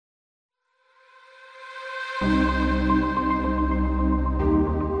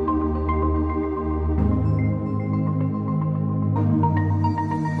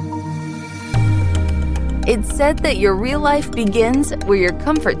It's said that your real life begins where your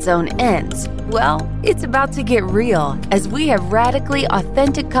comfort zone ends. Well, it's about to get real as we have radically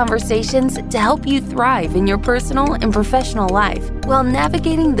authentic conversations to help you thrive in your personal and professional life while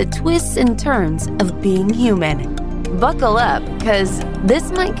navigating the twists and turns of being human. Buckle up, because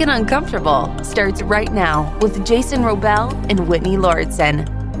This Might Get Uncomfortable starts right now with Jason Wrobel and Whitney Lauritsen.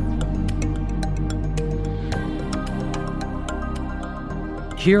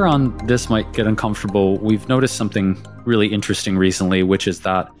 Here on This Might Get Uncomfortable, we've noticed something really interesting recently, which is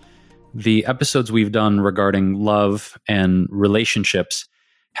that the episodes we've done regarding love and relationships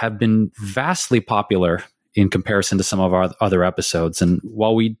have been vastly popular in comparison to some of our other episodes. And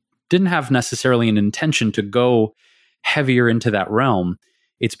while we didn't have necessarily an intention to go heavier into that realm,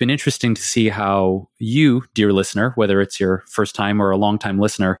 it's been interesting to see how you, dear listener, whether it's your first time or a long time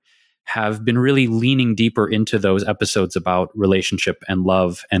listener, have been really leaning deeper into those episodes about relationship and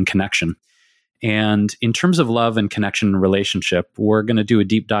love and connection. And in terms of love and connection and relationship, we're going to do a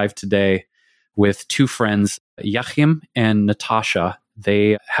deep dive today with two friends, Joachim and Natasha.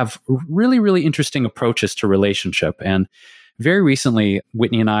 They have really, really interesting approaches to relationship. And very recently,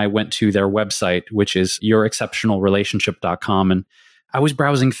 Whitney and I went to their website, which is yourexceptionalrelationship.com. And I was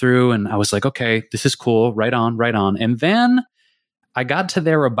browsing through and I was like, okay, this is cool. Right on, right on. And then I got to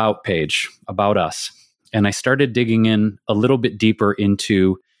their about page, about us, and I started digging in a little bit deeper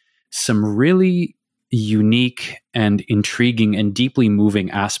into some really unique and intriguing and deeply moving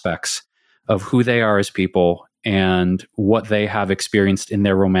aspects of who they are as people and what they have experienced in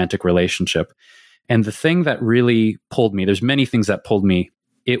their romantic relationship. And the thing that really pulled me, there's many things that pulled me,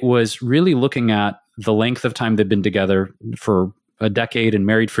 it was really looking at the length of time they've been together for a decade and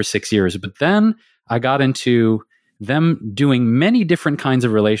married for 6 years. But then I got into them doing many different kinds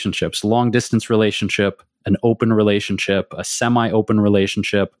of relationships, long distance relationship, an open relationship, a semi-open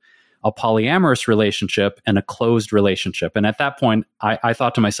relationship, a polyamorous relationship, and a closed relationship. And at that point, I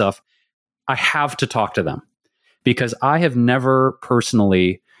thought to myself, I have to talk to them because I have never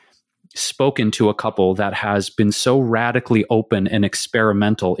personally spoken to a couple that has been so radically open and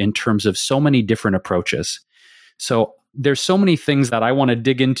experimental in terms of so many different approaches. So there's so many things that I want to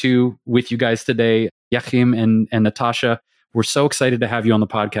dig into with you guys today. Joachim and Natasha, we're so excited to have you on the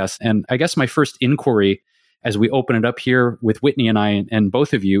podcast. And I guess my first inquiry as we open it up here with Whitney and I and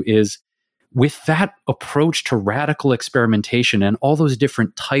both of you is, with that approach to radical experimentation and all those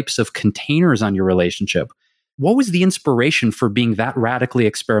different types of containers on your relationship, what was the inspiration for being that radically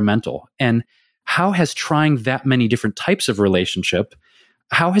experimental? And how has trying that many different types of relationship,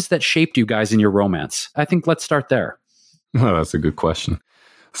 how has that shaped you guys in your romance? I think let's start there. Well, that's a good question.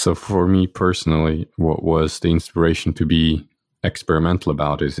 So for me personally, what was the inspiration to be experimental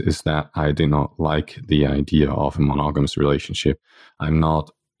about it is that I did not like the idea of a monogamous relationship. I'm not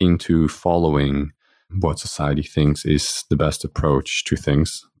into following what society thinks is the best approach to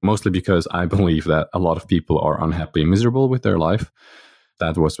things, mostly because I believe that a lot of people are unhappy and miserable with their life.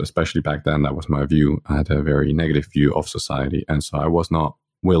 That was, especially back then, that was my view. I had a very negative view of society. And so I was not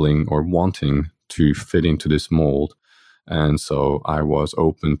willing or wanting to fit into this mold. And so I was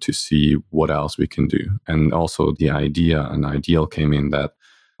open to see what else we can do. And also the idea and ideal came in that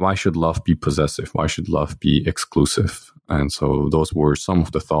why should love be possessive? Why should love be exclusive? And so those were some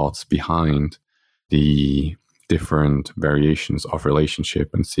of the thoughts behind the different variations of relationship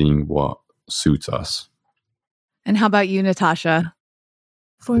and seeing what suits us. And how about you, Natasha?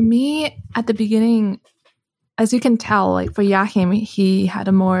 For me, at the beginning, as you can tell, like for Joachim, he had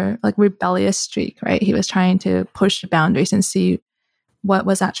a more like rebellious streak, right? He was trying to push the boundaries and see what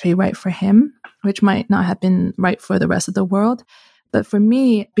was actually right for him, which might not have been right for the rest of the world. But for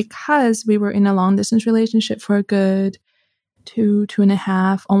me, because we were in a long distance relationship for a good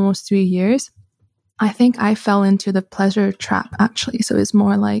 2.5, almost 3 years, I think I fell into the pleasure trap actually. So it's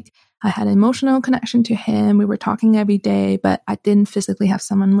more like I had an emotional connection to him. We were talking every day, but I didn't physically have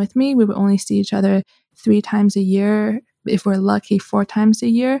someone with me. We would only see each other 3 times a year. If we're lucky, 4 times a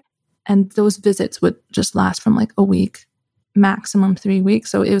year. And those visits would just last from like a week, maximum 3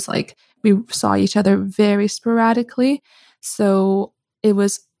 weeks. So it was like we saw each other very sporadically. So it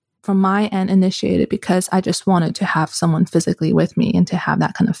was from my end initiated because I just wanted to have someone physically with me and to have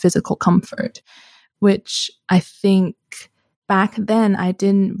that kind of physical comfort, which I think back then I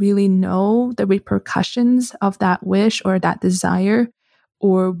didn't really know the repercussions of that wish or that desire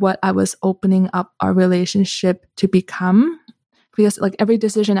or what I was opening up our relationship to become. Because like every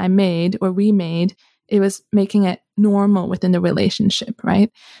decision I made or we made, it was making it normal within the relationship,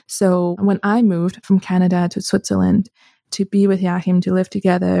 right? So when I moved from Canada to Switzerland to be with Joachim, to live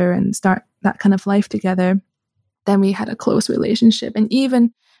together and start that kind of life together, then we had a close relationship. And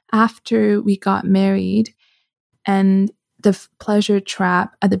even after we got married, And the pleasure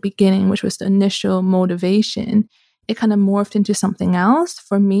trap at the beginning, which was the initial motivation, it kind of morphed into something else.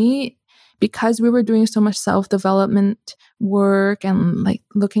 For me, because we were doing so much self-development work and like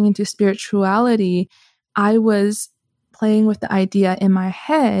looking into spirituality, I was playing with the idea in my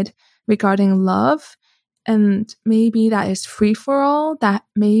head regarding love. And maybe that is free for all, that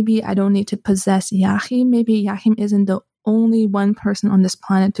maybe I don't need to possess Joachim. Maybe Joachim isn't the only one person on this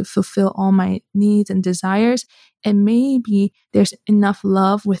planet to fulfill all my needs and desires. And maybe there's enough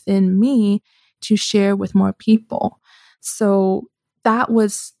love within me to share with more people. So that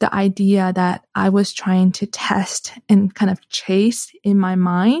was the idea that I was trying to test and kind of chase in my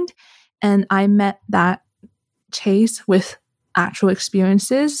mind. And I met that chase with actual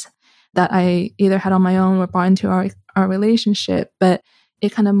experiences that I either had on my own or brought into our relationship. But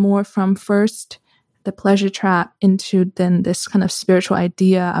it kind of morphed from first the pleasure trap into then this kind of spiritual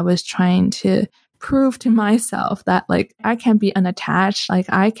idea. I was trying to prove to myself that like I can be unattached, like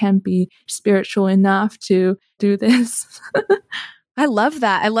I can be spiritual enough to do this. I love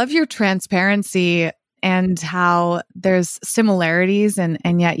that. I love your transparency and how there's similarities and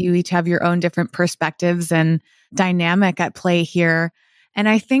yet you each have your own different perspectives and dynamic at play here. And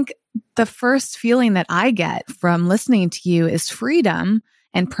I think the first feeling that I get from listening to you is freedom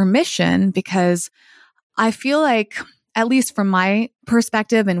and permission, because I feel like, at least from my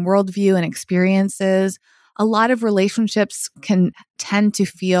perspective and worldview and experiences, a lot of relationships can tend to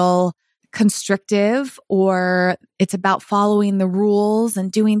feel constrictive, or it's about following the rules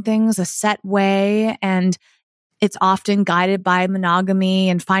and doing things a set way. And it's often guided by monogamy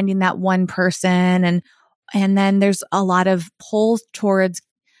and finding that one person. And then there's a lot of pulls towards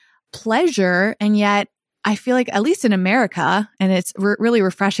pleasure. And yet I feel like, at least in America, and it's really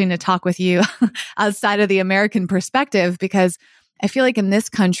refreshing to talk with you outside of the American perspective, because I feel like in this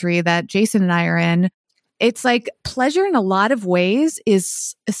country that Jason and I are in, it's like pleasure in a lot of ways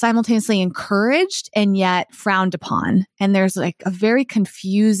is simultaneously encouraged and yet frowned upon. And there's like a very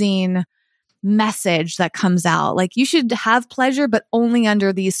confusing message that comes out. Like, you should have pleasure, but only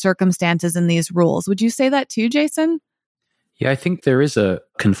under these circumstances and these rules. Would you say that too, Jason? Yeah, I think there is a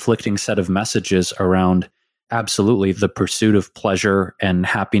conflicting set of messages around absolutely the pursuit of pleasure and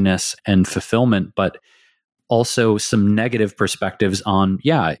happiness and fulfillment, but also some negative perspectives on,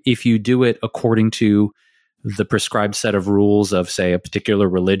 if you do it according to the prescribed set of rules of, say, a particular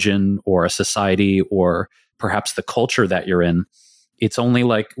religion or a society or perhaps the culture that you're in, it's only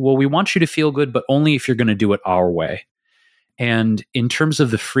like, well, we want you to feel good, but only if you're going to do it our way. And in terms of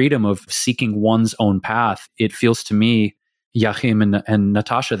the freedom of seeking one's own path, it feels to me, Joachim and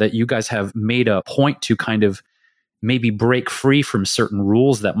Natasha, that you guys have made a point to kind of maybe break free from certain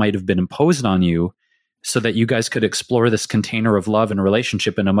rules that might have been imposed on you so that you guys could explore this container of love and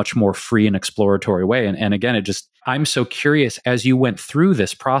relationship in a much more free and exploratory way. And again, I'm so curious, as you went through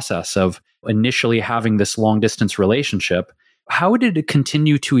this process of initially having this long distance relationship, how did it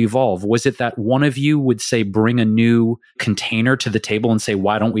continue to evolve? Was it that one of you would say, bring a new container to the table and say,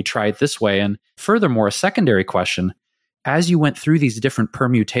 why don't we try it this way? And furthermore, a secondary question, as you went through these different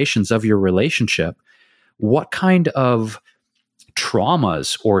permutations of your relationship, what kind of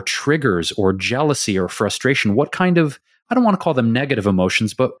traumas or triggers or jealousy or frustration, what kind of, I don't want to call them negative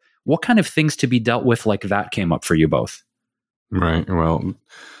emotions, but what kind of things to be dealt with like that came up for you both? Right. Well,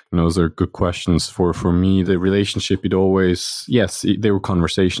 those are good questions. For me, the relationship, there were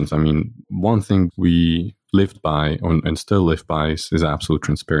conversations. I mean, one thing we lived by and still live by is absolute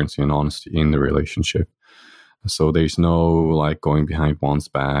transparency and honesty in the relationship. So there's no like going behind one's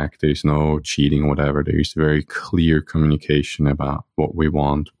back. There's no cheating or whatever. There's very clear communication about what we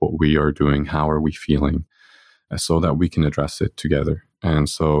want, what we are doing, how are we feeling, so that we can address it together. And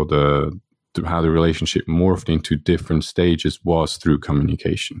so how the relationship morphed into different stages was through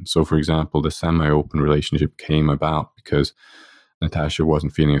communication. So for example, the semi-open relationship came about because Natasha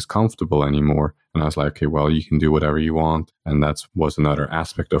wasn't feeling as comfortable anymore. And I was like, okay, well, you can do whatever you want. And that was another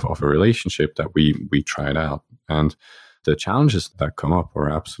aspect of a relationship that we tried out. And the challenges that come up are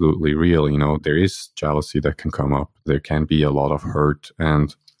absolutely real. There is jealousy that can come up. There can be a lot of hurt.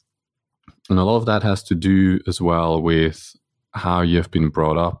 And a lot of that has to do as well with how you've been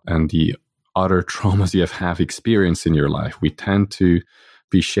brought up and the other traumas you have experienced in your life. We tend to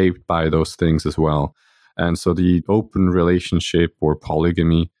be shaped by those things as well. And so the open relationship or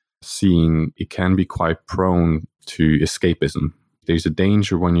polygamy scene, it can be quite prone to escapism. There's a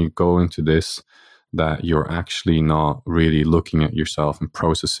danger when you go into this that you're actually not really looking at yourself and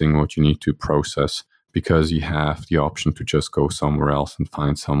processing what you need to process, because you have the option to just go somewhere else and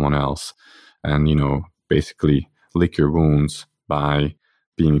find someone else and, basically lick your wounds by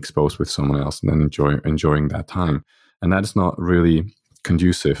being exposed with someone else and then enjoying that time. And that is not really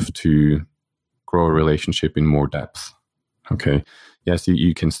conducive to grow a relationship in more depth. Okay. Yes,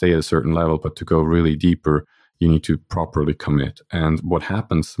 you can stay at a certain level, but to go really deeper, you need to properly commit. And what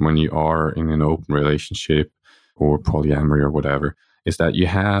happens when you are in an open relationship or polyamory or whatever is that you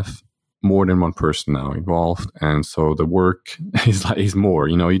have more than one person now involved. And so the work is more.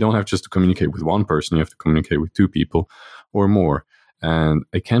 You don't have just to communicate with one person, you have to communicate with two people or more. And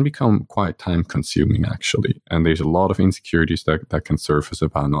it can become quite time consuming, actually. And there's a lot of insecurities that can surface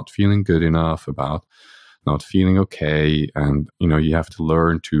about not feeling good enough, about not feeling okay. And, you have to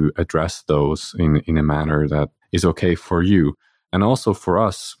learn to address those in a manner that is okay for you. And also for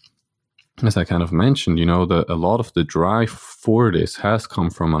us, as I kind of mentioned, a lot of the drive for this has come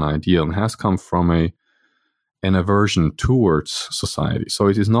from an ideal and has come from an aversion towards society. So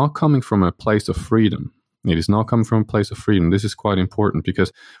it is not coming from a place of freedom. It is not coming from a place of freedom. This is quite important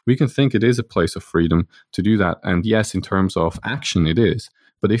because we can think it is a place of freedom to do that. And yes, in terms of action, it is.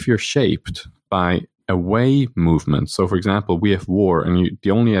 But if you're shaped by away movement, so for example, we have war, and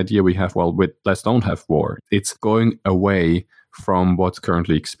the only idea we have, let's don't have war. It's going away from what's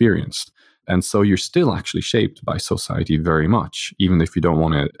currently experienced. And so you're still actually shaped by society very much, even if you don't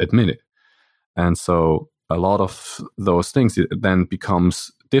want to admit it. And so a lot of those things, it then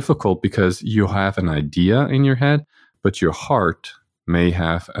becomes difficult because you have an idea in your head, but your heart may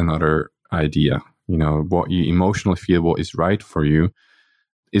have another idea. What you emotionally feel, what is right for you,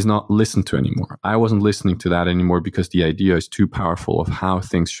 is not listened to anymore. I wasn't listening to that anymore because the idea is too powerful of how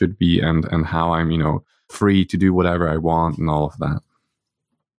things should be and how I'm, free to do whatever I want and all of that.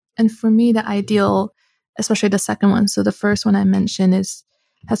 And for me, the ideal, especially the second one, so the first one I mentioned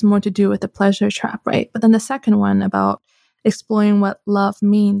has more to do with the pleasure trap, right? But then the second one about exploring what love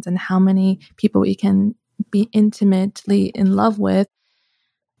means and how many people we can be intimately in love with,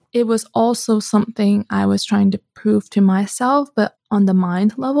 it was also something I was trying to prove to myself, but on the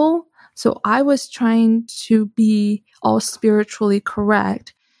mind level. So I was trying to be all spiritually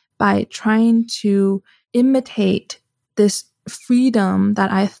correct by trying to imitate this freedom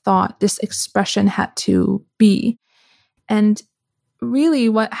that I thought this expression had to be. And really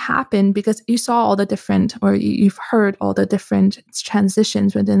what happened, because you saw all the different, or you've heard all the different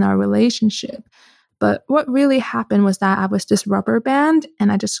transitions within our relationship. But what really happened was that I was this rubber band and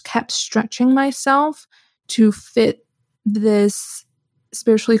I just kept stretching myself to fit this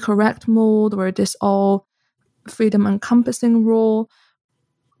spiritually correct mold or this all freedom encompassing role,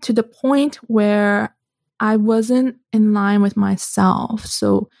 to the point where I wasn't in line with myself.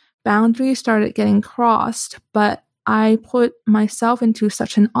 So boundaries started getting crossed, but I put myself into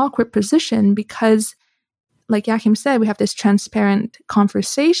such an awkward position because, like Joachim said, we have this transparent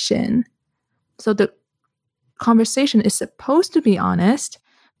conversation. So the conversation is supposed to be honest,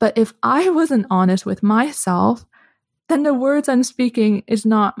 but if I wasn't honest with myself, then the words I'm speaking is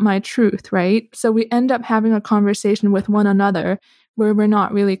not my truth, right? So we end up having a conversation with one another where we're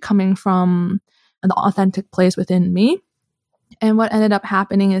not really coming from an authentic place within me. And what ended up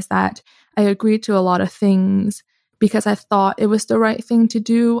happening is that I agreed to a lot of things because I thought it was the right thing to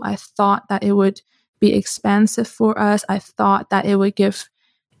do. I thought that it would be expansive for us. I thought that it would give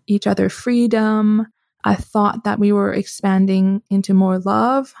each other freedom. I thought that we were expanding into more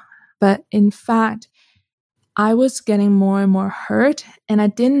love. But in fact, I was getting more and more hurt, and I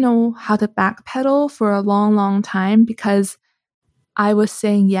didn't know how to backpedal for a long, long time because I was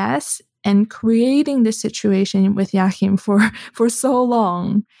saying yes and creating this situation with Joachim for so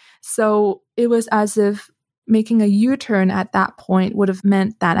long. So it was as if making a U-turn at that point would have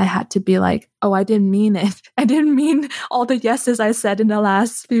meant that I had to be like, oh, I didn't mean it. I didn't mean all the yeses I said in the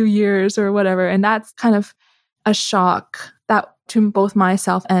last few years or whatever. And that's kind of a shock that to both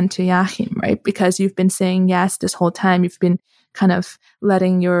myself and to Joachim, right? Because you've been saying yes this whole time. You've been kind of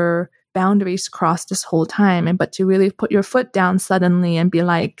letting your boundaries cross this whole time. But to really put your foot down suddenly and be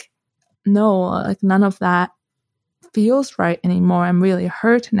like, no, like none of that feels right anymore. I'm really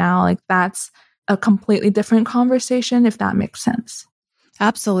hurt now. Like that's a completely different conversation, if that makes sense.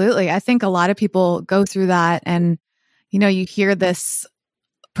 Absolutely. I think a lot of people go through that. And, you hear this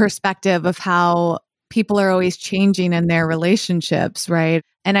perspective of how people are always changing in their relationships, right?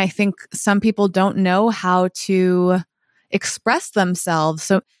 And I think some people don't know how to express themselves.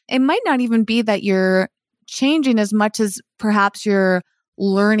 So it might not even be that you're changing as much as perhaps you're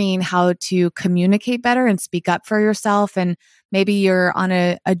learning how to communicate better and speak up for yourself. And maybe you're on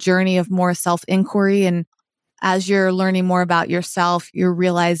a journey of more self-inquiry. And as you're learning more about yourself, you're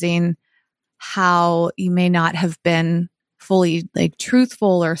realizing how you may not have been fully like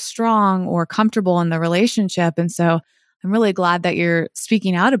truthful or strong or comfortable in the relationship. And so I'm really glad that you're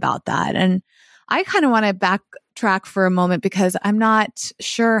speaking out about that. And I kind of want to backtrack for a moment because I'm not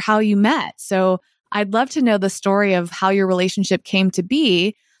sure how you met. So I'd love to know the story of how your relationship came to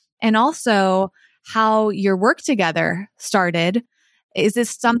be and also how your work together started. Is this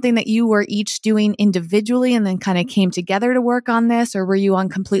something that you were each doing individually and then kind of came together to work on this? Or were you on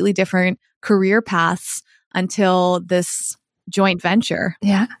completely different career paths until this joint venture?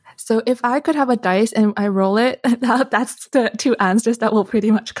 Yeah. So if I could have a dice and I roll it, that's the two answers that will pretty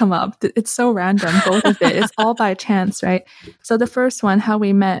much come up. It's so random, both of it. It's all by chance, right? So the first one, how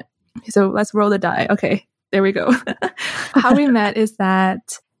we met. So let's roll the die. Okay, there we go. How we met is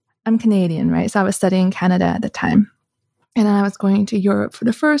that I'm Canadian, right? So I was studying in Canada at the time. And then I was going to Europe for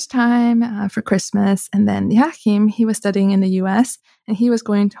the first time for Christmas. And then Joachim, he was studying in the US and he was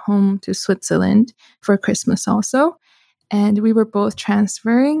going home to Switzerland for Christmas also. And we were both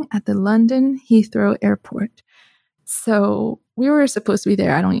transferring at the London Heathrow Airport. So we were supposed to be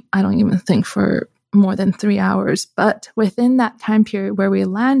there, I don't even think for more than 3 hours. But within that time period where we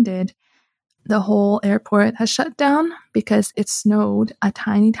landed, the whole airport has shut down because it snowed a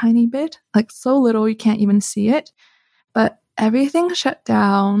tiny, tiny bit, like so little you can't even see it. But everything shut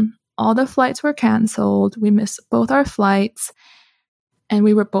down. All the flights were canceled. We missed both our flights and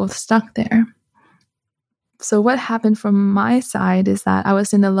we were both stuck there. So what happened from my side is that I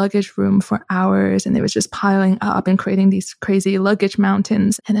was in the luggage room for hours and it was just piling up and creating these crazy luggage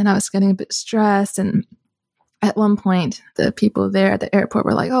mountains. And then I was getting a bit stressed. And at one point, the people there at the airport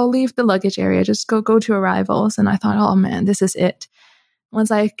were like, oh, leave the luggage area, just go to arrivals. And I thought, oh man, this is it.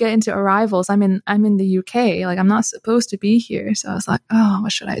 Once I get into arrivals, I'm in the UK. Like I'm not supposed to be here. So I was like, oh,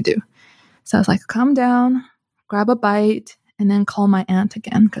 what should I do? So I was like, calm down, grab a bite, and then call my aunt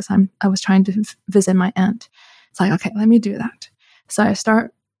again because I was trying to visit my aunt. It's like, okay, let me do that. So I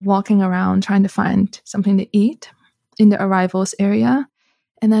start walking around trying to find something to eat in the arrivals area.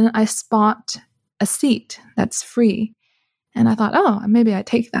 And then I spot a seat that's free. And I thought, oh, maybe I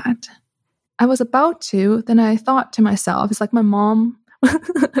take that. I was about to, then I thought to myself, it's like my mom,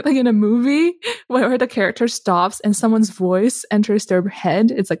 like in a movie where the character stops and someone's voice enters their head.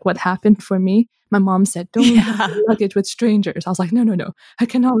 It's like what happened for me. My mom said, don't leave your luggage with strangers. I was like, no, I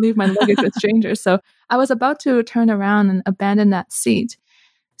cannot leave my luggage with strangers. So I was about to turn around and abandon that seat.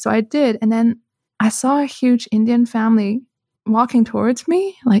 So I did. And then I saw a huge Indian family walking towards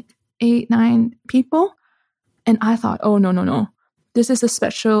me, like 8-9 people. And I thought, oh, no. This is a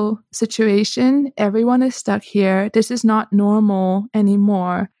special situation. Everyone is stuck here. This is not normal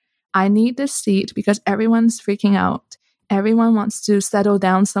anymore. I need this seat because everyone's freaking out. Everyone wants to settle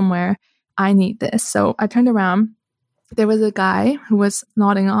down somewhere. I need this. So I turned around. There was a guy who was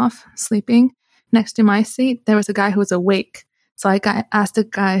nodding off, sleeping next to my seat. There was a guy who was awake. So I asked the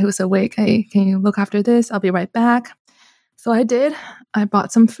guy who was awake, hey, can you look after this? I'll be right back. So I did. I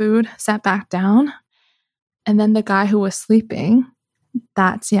bought some food, sat back down. And then the guy who was sleeping,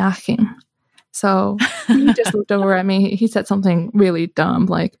 that's Joachim. So he just looked over at me. He said something really dumb,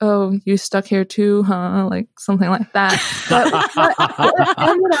 like, oh, you stuck here too, huh? Like something like that. But what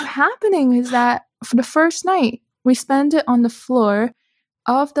ended up happening is that for the first night, we spent it on the floor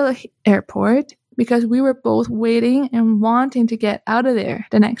of the airport because we were both waiting and wanting to get out of there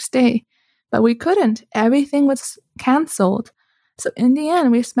the next day. But we couldn't. Everything was canceled. So in the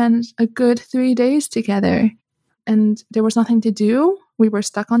end, we spent a good 3 days together. And there was nothing to do. We were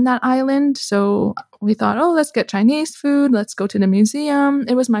stuck on that island. So we thought, oh, let's get Chinese food. Let's go to the museum.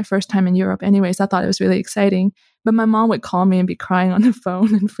 It was my first time in Europe anyways. I thought it was really exciting. But my mom would call me and be crying on the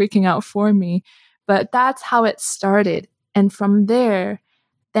phone and freaking out for me. But that's how it started. And from there,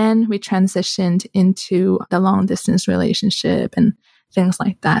 then we transitioned into the long distance relationship and things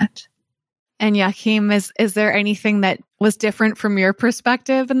like that. And Joachim, is there anything that was different from your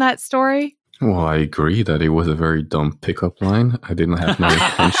perspective in that story? Well, I agree that it was a very dumb pickup line. I didn't have no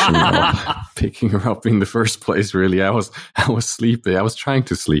intention of picking her up in the first place, really. I was sleepy. I was trying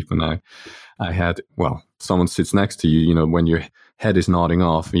to sleep and I had, well, someone sits next to you, when your head is nodding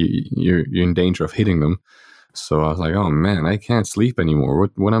off, you're in danger of hitting them. So I was like, oh man, I can't sleep anymore.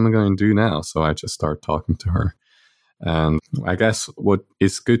 What am I going to do now? So I just started talking to her. And I guess what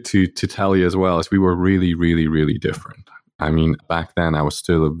is good to tell you as well is we were really, really, really different. I mean, back then I was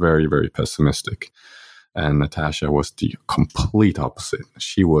still very, very pessimistic. And Natasha was the complete opposite.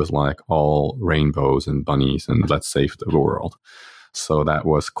 She was like all rainbows and bunnies and let's save the world. So that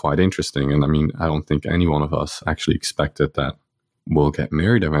was quite interesting. And I mean, I don't think any one of us actually expected that we'll get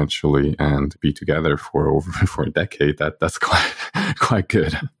married eventually and be together for a decade. That's quite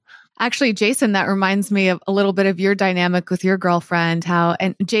good. Actually, Jason, that reminds me of a little bit of your dynamic with your girlfriend,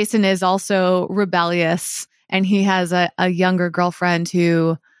 and Jason is also rebellious and he has a younger girlfriend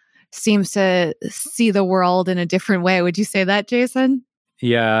who seems to see the world in a different way. Would you say that, Jason?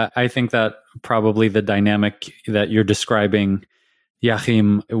 Yeah, I think that probably the dynamic that you're describing,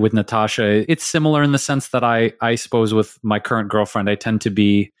 Joachim, with Natasha, it's similar in the sense that I suppose with my current girlfriend, I tend to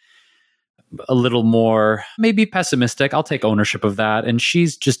be a little more maybe pessimistic. I'll take ownership of that. And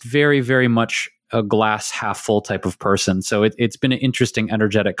she's just very, very much a glass half full type of person. So it's been an interesting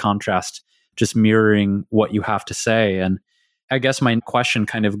energetic contrast, just mirroring what you have to say. And I guess my question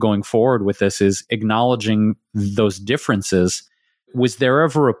kind of going forward with this is acknowledging those differences. Was there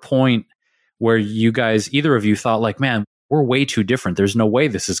ever a point where you guys, either of you, thought like, man, we're way too different. There's no way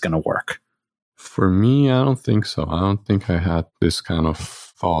this is going to work? For me, I don't think so. I don't think I had this kind of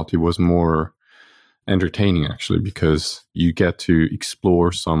thought. It was more entertaining, actually, because you get to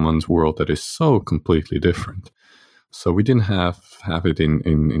explore someone's world that is so completely different. So we didn't have it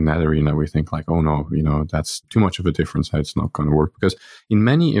in that arena. We think like, oh no, that's too much of a difference. It's not going to work. Because in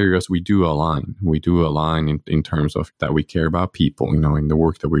many areas we do align. We do align in terms of that we care about people, in the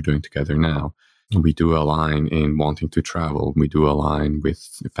work that we're doing together now. We do align in wanting to travel. We do align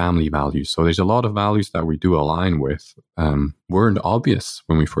with family values. So there's a lot of values that we do align with. Weren't obvious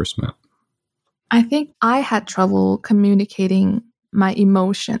when we first met. I think I had trouble communicating my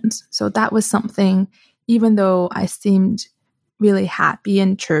emotions. So that was something, even though I seemed really happy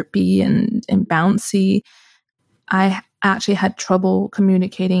and chirpy and bouncy, I actually had trouble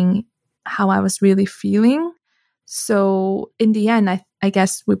communicating how I was really feeling. So in the end, I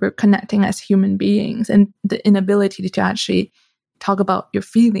guess we were connecting as human beings, and the inability to actually talk about your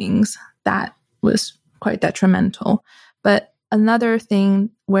feelings, that was quite detrimental. But another thing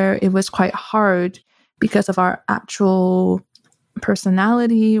where it was quite hard because of our actual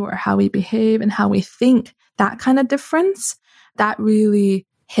personality or how we behave and how we think, that kind of difference, that really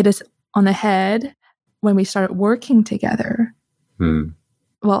hit us on the head when we started working together.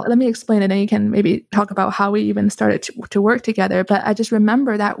 Well, let me explain it, and you can maybe talk about how we even started to work together. But I just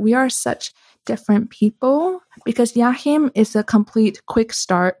remember that we are such different people, because Joachim is a complete quick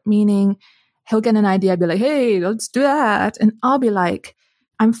start, meaning he'll get an idea, be like, hey, let's do that. And I'll be like,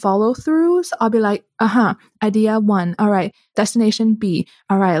 I'm follow through. So I'll be like, idea 1. All right. Destination B.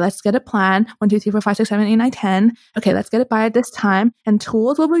 All right. Let's get a plan. 1, 2, 3, 4, 5, 6, 7, 8, 9, 10. Okay. Let's get it by at this time. And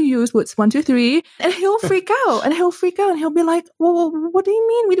tools will be used with 1, 2, 3. And he'll freak out and he'll be like, well, what do you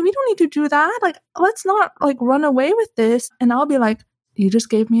mean? We don't need to do that. Like, let's not run away with this. And I'll be like, you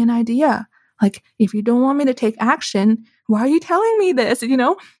just gave me an idea. Like, if you don't want me to take action, why are you telling me this?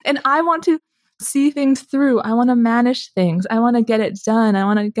 And I want to see things through. I want to manage things. I want to get it done. I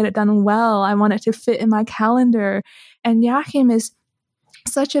want to get it done well. I want it to fit in my calendar. And Joachim is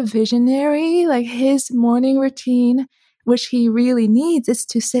such a visionary. Like, his morning routine, which he really needs, is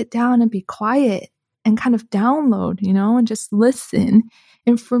to sit down and be quiet and kind of download, and just listen.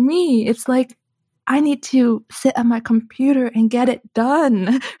 And for me, it's like, I need to sit at my computer and get it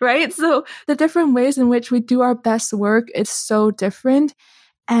done, right? So the different ways in which we do our best work is so different.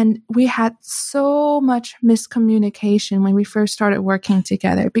 And we had so much miscommunication when we first started working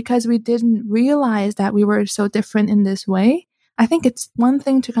together, because we didn't realize that we were so different in this way. I think it's one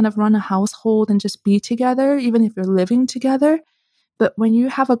thing to kind of run a household and just be together, even if you're living together. But when you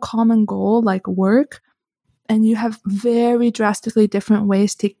have a common goal like work, and you have very drastically different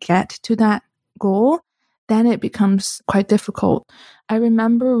ways to get to that goal, then it becomes quite difficult. I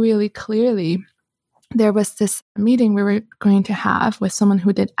remember really clearly, there was this meeting we were going to have with someone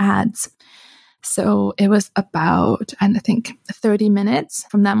who did ads. So it was about, I think, 30 minutes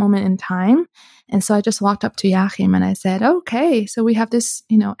from that moment in time. And so I just walked up to Joachim and I said, okay, so we have this,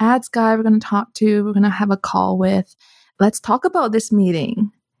 ads guy we're going to talk to, we're going to have a call with. Let's talk about this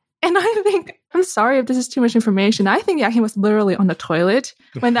meeting. And I think, I'm sorry if this is too much information, I think Joachim was literally on the toilet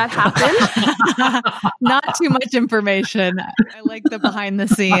when that happened. Not too much information. I like the behind the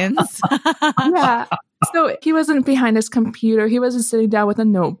scenes. Yeah. So he wasn't behind his computer. He wasn't sitting down with a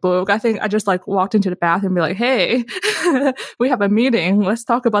notebook. I think I just walked into the bathroom and be like, hey, we have a meeting. Let's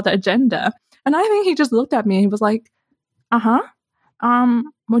talk about the agenda. And I think he just looked at me and he was like, what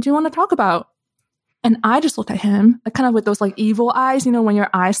do you want to talk about? And I just looked at him, kind of with those evil eyes, when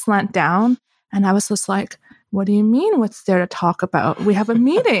your eyes slant down. And I was just like, what do you mean? What's there to talk about? We have a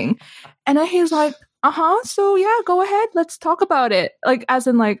meeting. And then he was like, so yeah, go ahead. Let's talk about it. As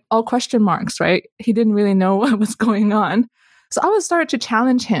in all question marks, right? He didn't really know what was going on. So I was started to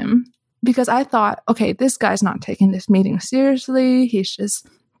challenge him, because I thought, okay, this guy's not taking this meeting seriously. He's just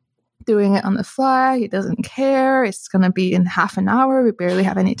doing it on the fly. He doesn't care. It's going to be in half an hour. We barely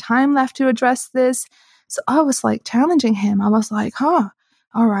have any time left to address this. So I was challenging him. I was like,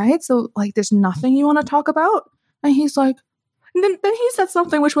 all right, so like there's nothing you want to talk about? And he's like, and then he said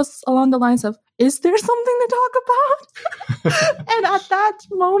something which was along the lines of, is there something to talk about? And at that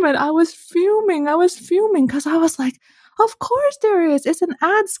moment, I was fuming because I was like, of course there is. It's an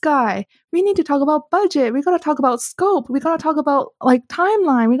ads guy. We need to talk about budget. We got to talk about scope. We got to talk about like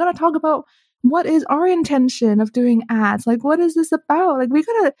timeline. We got to talk about what is our intention of doing ads? Like, what is this about? Like, we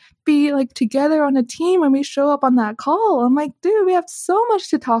got to be like together on a team when we show up on that call. I'm like, dude, we have so much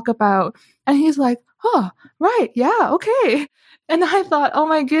to talk about. And he's like, oh, right. Yeah. Okay. And I thought, oh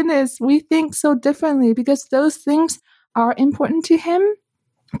my goodness, we think so differently because those things are important to him.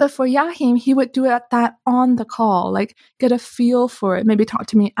 But for Yahim, he would do that on the call, like get a feel for it, maybe talk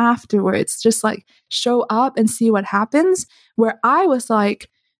to me afterwards, just like show up and see what happens. Where I was like,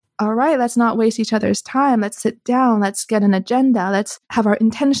 all right, let's not waste each other's time. Let's sit down. Let's get an agenda. Let's have our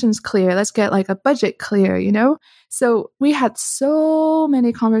intentions clear. Let's get like a budget clear, you know? So we had so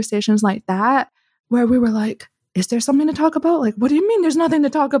many conversations like that where we were like, is there something to talk about? Like, what do you mean there's nothing to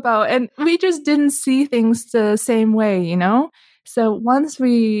talk about? And we just didn't see things the same way, you know? So once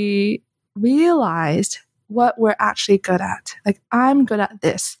we realized what we're actually good at, like I'm good at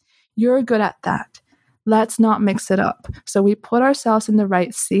this, you're good at that. Let's not mix it up. So we put ourselves in the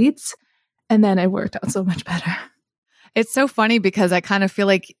right seats and then it worked out so much better. It's so funny because I kind of feel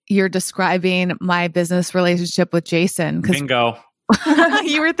like you're describing my business relationship with Jason. Bingo.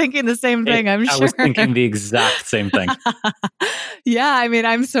 You were thinking the same thing, I'm sure. I was thinking the exact same thing. Yeah, I mean,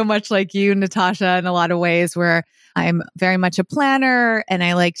 I'm so much like you, Natasha, in a lot of ways where I'm very much a planner and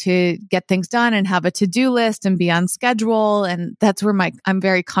I like to get things done and have a to-do list and be on schedule. And that's where I'm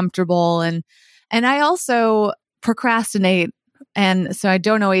very comfortable. And I also procrastinate. And so I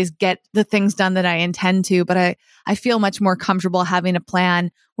don't always get the things done that I intend to, but I feel much more comfortable having a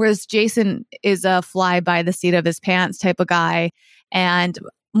plan. Whereas Jason is a fly by the seat of his pants type of guy and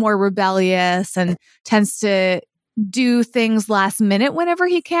more rebellious and tends to do things last minute whenever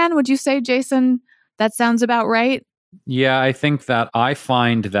he can. Would you say, Jason, that sounds about right? Yeah, I think that I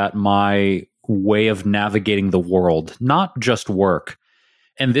find that my way of navigating the world, not just work,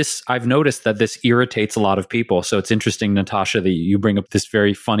 and this, I've noticed that this irritates a lot of people. So it's interesting, Natasha, that you bring up this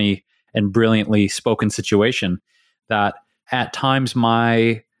very funny and brilliantly spoken situation that at times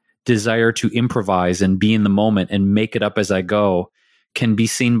my desire to improvise and be in the moment and make it up as I go can be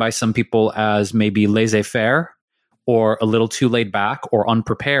seen by some people as maybe laissez-faire or a little too laid back or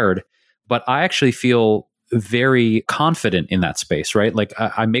unprepared. But I actually feel very confident in that space, right? Like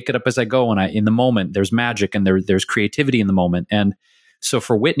I make it up as I go, and in the moment, there's magic and there's creativity in the moment. And so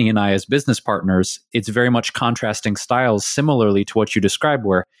for Whitney and I as business partners, it's very much contrasting styles similarly to what you described,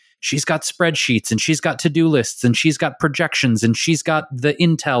 where she's got spreadsheets and she's got to-do lists and she's got projections and she's got the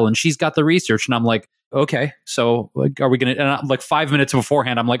intel and she's got the research. And I'm like, okay, so like, are we going to, and like 5 minutes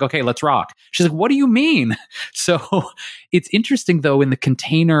beforehand, I'm like, okay, let's rock. She's like, what do you mean? So it's interesting though, in the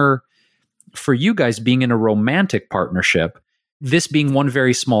container for you guys being in a romantic partnership, this being one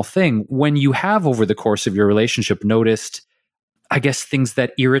very small thing, when you have over the course of your relationship noticed, I guess, things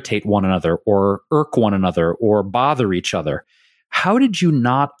that irritate one another or irk one another or bother each other, how did you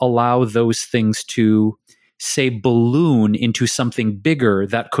not allow those things to, say, balloon into something bigger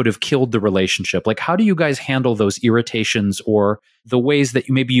that could have killed the relationship? Like, how do you guys handle those irritations or the ways that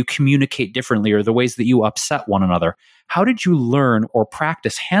maybe you communicate differently or the ways that you upset one another? How did you learn or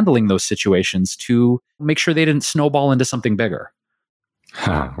practice handling those situations to make sure they didn't snowball into something bigger?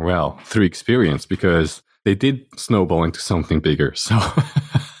 Well, through experience, because they did snowball into something bigger. So,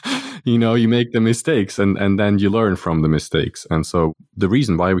 you make the mistakes and then you learn from the mistakes. And so the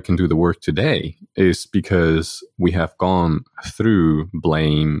reason why we can do the work today is because we have gone through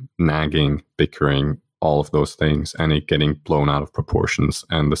blame, nagging, bickering, all of those things, and it getting blown out of proportions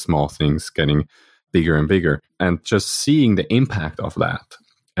and the small things getting bigger and bigger. And just seeing the impact of that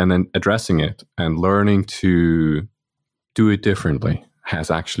and then addressing it and learning to do it differently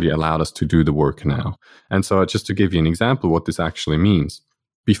has actually allowed us to do the work now. And so just to give you an example what this actually means,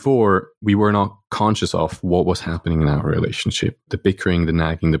 before we were not conscious of what was happening in our relationship, the bickering, the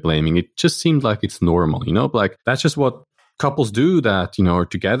nagging, the blaming. It just seemed like it's normal, like that's just what couples do that, are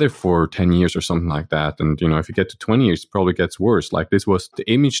together for 10 years or something like that. And, if you get to 20 years, it probably gets worse. Like this was the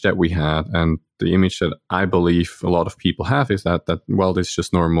image that we had. And the image that I believe a lot of people have is that well, this is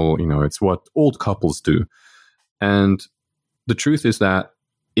just normal. It's what old couples do. And the truth is that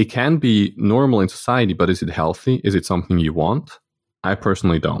it can be normal in society, but is it healthy? Is it something you want? I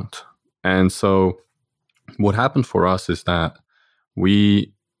personally don't. And so what happened for us is that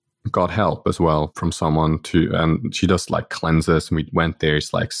we got help as well from someone and she does like cleanses. And we went there,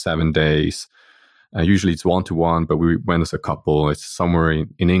 it's like 7 days. Usually it's 1-to-1, but we went as a couple. It's somewhere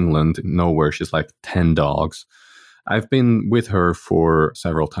in England, nowhere. She's like 10 dogs. I've been with her for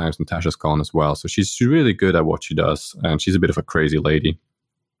several times. Natasha's gone as well. So she's really good at what she does. And she's a bit of a crazy lady.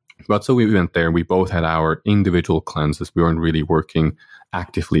 But so we went there. We both had our individual cleanses. We weren't really working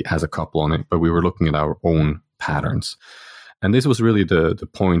actively as a couple on it, but we were looking at our own patterns. And this was really the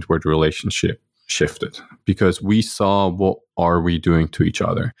point where the relationship shifted, because we saw what are we doing to each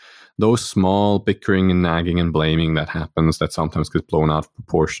other. Those small bickering and nagging and blaming that happens, that sometimes gets blown out of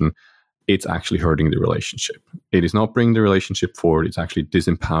proportion, it's actually hurting the relationship. It is not bringing the relationship forward. It's actually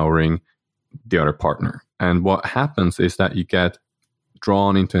disempowering the other partner. And what happens is that you get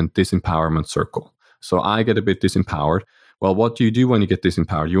drawn into a disempowerment circle. So I get a bit disempowered. Well, what do you do when you get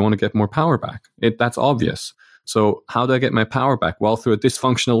disempowered? You want to get more power back. That's obvious. So how do I get my power back? Well, through a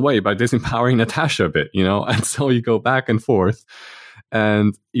dysfunctional way, by disempowering Natasha a bit, and so you go back and forth.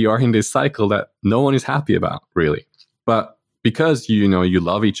 And you are in this cycle that no one is happy about, really. But because you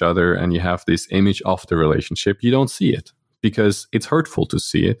love each other and you have this image of the relationship, you don't see it because it's hurtful to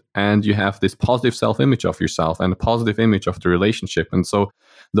see it. And you have this positive self-image of yourself and a positive image of the relationship. And so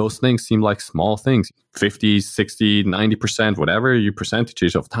those things seem like small things, 50, 60, 90%, whatever your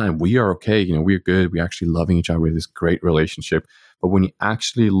percentages of time. We are okay. We're good. We're actually loving each other with this great relationship. But when you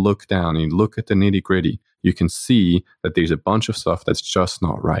actually look down and you look at the nitty gritty, you can see that there's a bunch of stuff that's just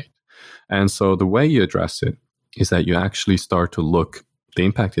not right. And so the way you address it is that you actually start to look the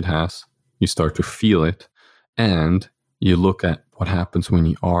impact it has, you start to feel it, and you look at what happens when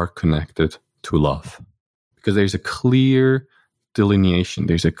you are connected to love. Because there's a clear delineation,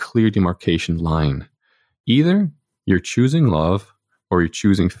 there's a clear demarcation line. Either you're choosing love or you're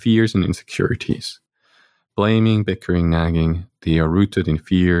choosing fears and insecurities. Blaming, bickering, nagging, they are rooted in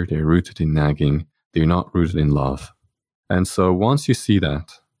fear, they're rooted in nagging, they're not rooted in love. And so once you see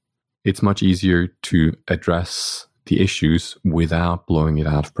that, it's much easier to address the issues without blowing it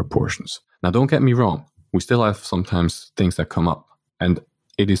out of proportions. Now, don't get me wrong. We still have sometimes things that come up. And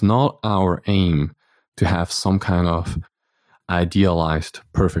it is not our aim to have some kind of idealized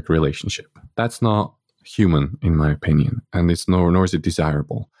perfect relationship. That's not human, in my opinion. And it's nor is it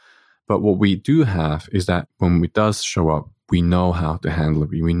desirable. But what we do have is that when it does show up, we know how to handle it.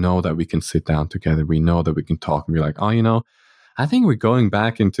 We know that we can sit down together. We know that we can talk and be like, I think we're going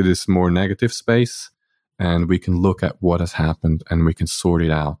back into this more negative space, and we can look at what has happened and we can sort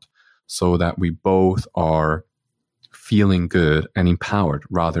it out so that we both are feeling good and empowered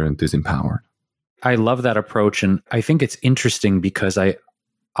rather than disempowered. I love that approach. And I think it's interesting because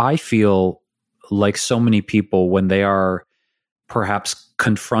I feel like so many people, when they are perhaps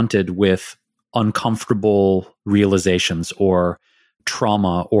confronted with uncomfortable realizations or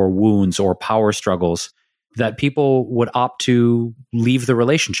trauma or wounds or power struggles, that people would opt to leave the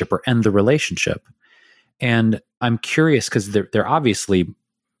relationship or end the relationship. And I'm curious because there obviously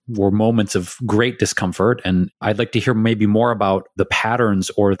were moments of great discomfort. And I'd like to hear maybe more about the patterns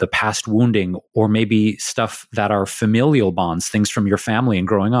or the past wounding, or maybe stuff that are familial bonds, things from your family and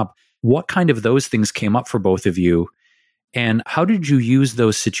growing up. What kind of those things came up for both of you? And how did you use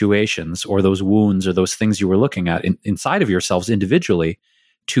those situations or those wounds or those things you were looking at inside of yourselves individually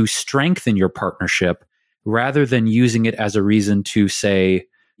to strengthen your partnership rather than using it as a reason to say,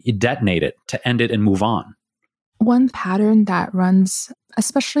 detonate it, to end it and move on? One pattern that runs,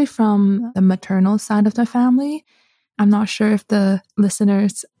 especially from the maternal side of the family, I'm not sure if the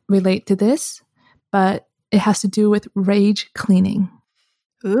listeners relate to this, but it has to do with rage cleaning.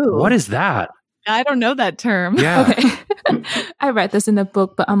 Ooh. What is that? I don't know that term. Yeah. Okay. I read this in a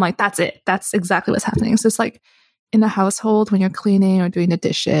book, but I'm like, that's it. That's exactly what's happening. So it's like in the household when you're cleaning or doing the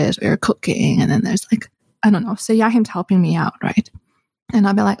dishes or you're cooking, and then there's like, I don't know, say Yahim's helping me out, right? And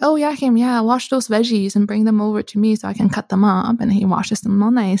I'll be like, oh, Yahim, wash those veggies and bring them over to me so I can cut them up. And he washes them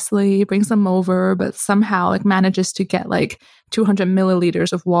all nicely, brings them over, but somehow manages to get 200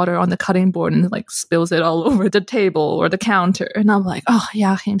 milliliters of water on the cutting board and spills it all over the table or the counter. And I'm like, oh,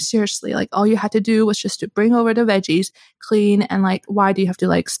 Yahim, seriously, all you had to do was just to bring over the veggies, clean, and why do you have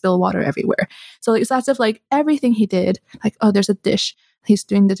to spill water everywhere? So it's as if everything he did, oh, there's a dish. He's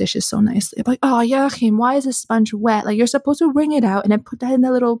doing the dishes so nicely. I'm like, oh, Yahim, why is this sponge wet? You're supposed to wring it out and then put that in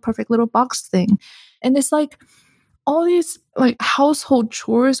the little perfect little box thing. And it's all these household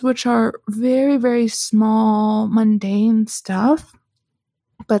chores, which are very, very small, mundane stuff.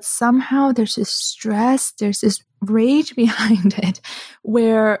 But somehow there's this stress, there's this rage behind it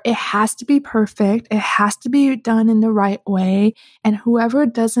where it has to be perfect. It has to be done in the right way. And whoever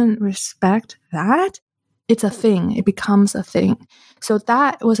doesn't respect that, it's a thing. It becomes a thing. So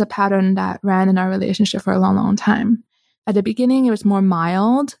that was a pattern that ran in our relationship for a long, long time. At the beginning, it was more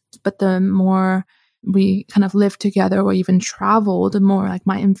mild, but the more we kind of lived together or even traveled, the more like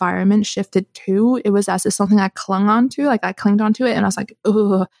my environment shifted too. It was as if something I clung onto, like I clinged onto it and I was like,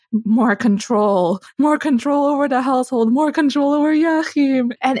 ugh, more control over the household, more control over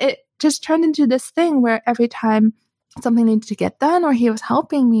Joachim. And it just turned into this thing where every time something needed to get done or he was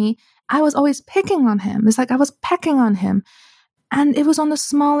helping me, I was always picking on him. It's like I was pecking on him. And it was on the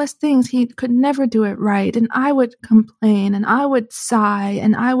smallest things. He could never do it right. And I would complain and I would sigh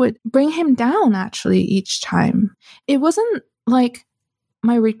and I would bring him down actually each time. It wasn't like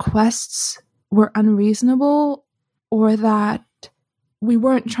my requests were unreasonable or that we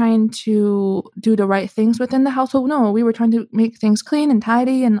weren't trying to do the right things within the household. No, we were trying to make things clean and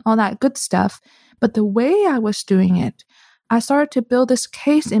tidy and all that good stuff. But the way I was doing it, I started to build this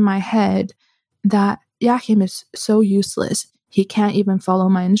case in my head that Joachim is so useless. He can't even follow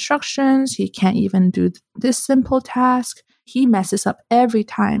my instructions. He can't even do this simple task. He messes up every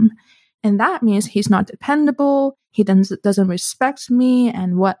time. And that means he's not dependable. He doesn't respect me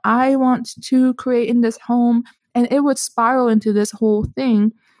and what I want to create in this home. And it would spiral into this whole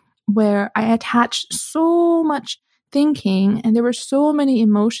thing where I attached so much thinking and there were so many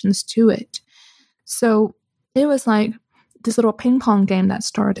emotions to it. So it was like this little ping pong game that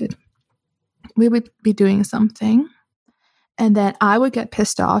started. We would be doing something. And then I would get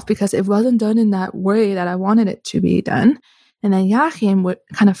pissed off because it wasn't done in that way that I wanted it to be done. And then Joachim would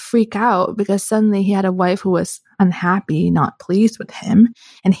kind of freak out because suddenly he had a wife who was unhappy, not pleased with him.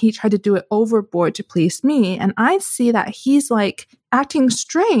 And he tried to do it overboard to please me. And I'd see that he's like acting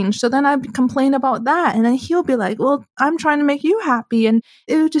strange. So then I'd complain about that. And then he'll be like, well, I'm trying to make you happy. And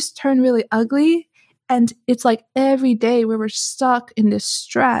it would just turn really ugly. And it's like every day we were stuck in this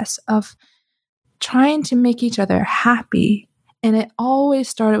stress of trying to make each other happy. And it always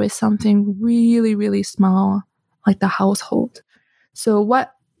started with something really, really small, like the household. So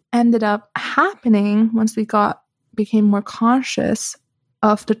what ended up happening once we became more conscious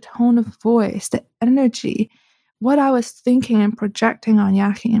of the tone of voice, the energy, what I was thinking and projecting on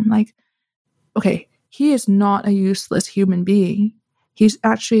Joachim, like, okay, he is not a useless human being. He's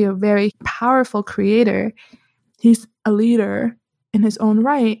actually a very powerful creator. He's a leader in his own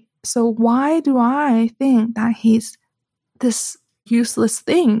right. So why do I think that he's this useless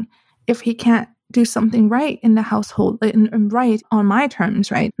thing if he can't do something right in the household and right on my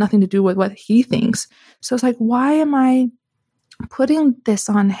terms, right? Nothing to do with what he thinks. So it's like, why am I putting this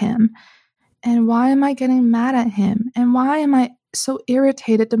on him? And why am I getting mad at him? And why am I so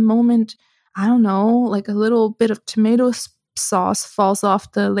irritated the moment, I don't know, like a little bit of tomato sauce falls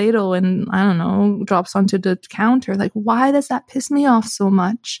off the ladle and, I don't know, drops onto the counter? Like, why does that piss me off so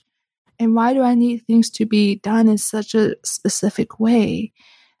much? And why do I need things to be done in such a specific way?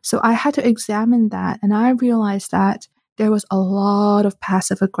 So I had to examine that. And I realized that there was a lot of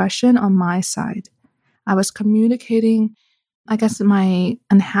passive aggression on my side. I was communicating, I guess, my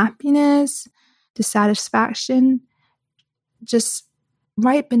unhappiness, dissatisfaction, just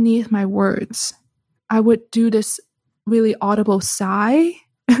right beneath my words. I would do this really audible sigh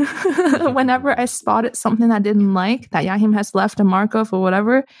whenever I spotted something I didn't like, that Joachim has left a mark of or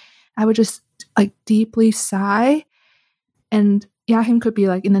whatever. I would just like deeply sigh, and Joachim could be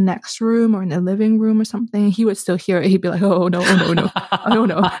like in the next room or in the living room or something. He would still hear it. He'd be like, oh no, oh no, oh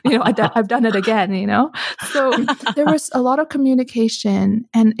no. You know, I've done it again, you know? So there was a lot of communication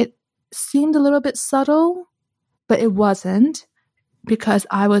and it seemed a little bit subtle, but it wasn't, because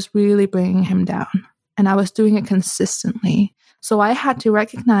I was really bringing him down and I was doing it consistently. So I had to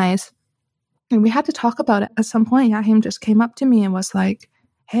recognize, and we had to talk about it at some point. Joachim just came up to me and was like,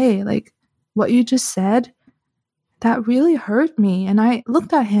 hey, like what you just said, that really hurt me. And I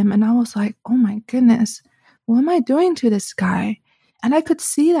looked at him and I was like, oh my goodness, what am I doing to this guy? And I could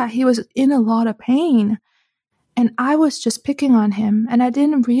see that he was in a lot of pain. And I was just picking on him. And I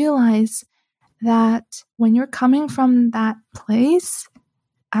didn't realize that when you're coming from that place,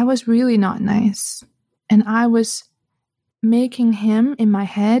 I was really not nice. And I was making him in my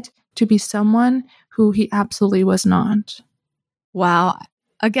head to be someone who he absolutely was not. Wow.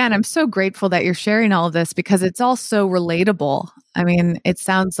 Again, I'm so grateful that you're sharing all of this because it's all so relatable. I mean, it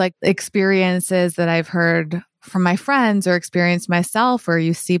sounds like experiences that I've heard from my friends or experienced myself or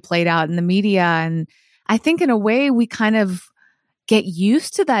you see played out in the media. And I think in a way we kind of get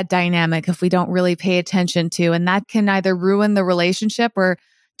used to that dynamic if we don't really pay attention to. And that can either ruin the relationship or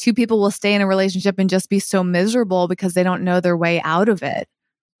two people will stay in a relationship and just be so miserable because they don't know their way out of it.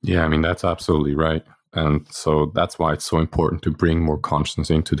 Yeah, I mean, that's absolutely right. And so that's why it's so important to bring more consciousness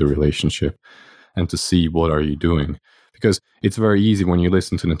into the relationship and to see what are you doing. Because it's very easy when you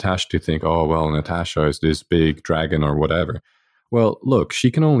listen to Natasha to think, oh, well, Natasha is this big dragon or whatever. Well, look,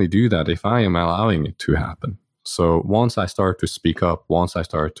 she can only do that if I am allowing it to happen. So once I start to speak up, once I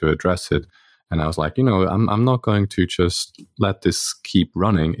start to address it, and I was like, I'm not going to just let this keep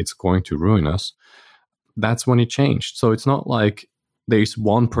running. It's going to ruin us. That's when it changed. So it's not like there's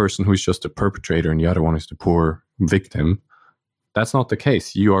one person who's just a perpetrator and the other one is the poor victim. That's not the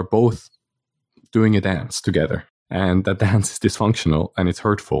case. You are both doing a dance together, and that dance is dysfunctional and it's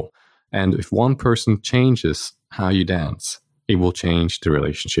hurtful. And if one person changes how you dance, it will change the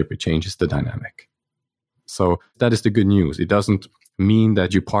relationship. It changes the dynamic. So that is the good news. It doesn't mean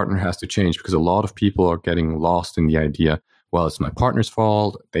that your partner has to change, because a lot of people are getting lost in the idea, well, it's my partner's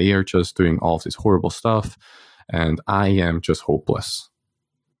fault. They are just doing all this horrible stuff and I am just hopeless.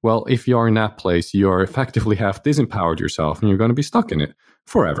 Well, if you're in that place, you are effectively have disempowered yourself and you're going to be stuck in it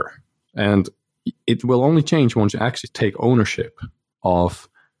forever. And it will only change once you actually take ownership of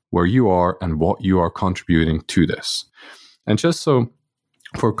where you are and what you are contributing to this. And just so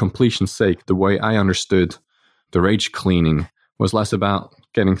for completion's sake, the way I understood the rage cleaning was less about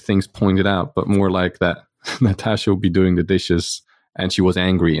getting things pointed out, but more like that Natasha would be doing the dishes and she was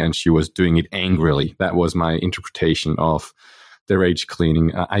angry and she was doing it angrily. That was my interpretation of the rage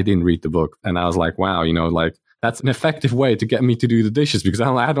cleaning. I didn't read the book and I was like, wow, that's an effective way to get me to do the dishes, because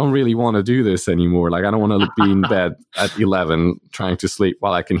I don't really want to do this anymore. Like, I don't want to be in bed at 11 trying to sleep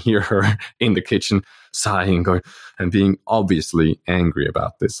while I can hear her in the kitchen sighing and being obviously angry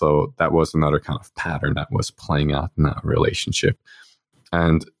about this. So that was another kind of pattern that was playing out in that relationship.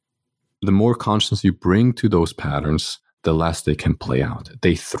 And the more consciousness you bring to those patterns, the less they can play out.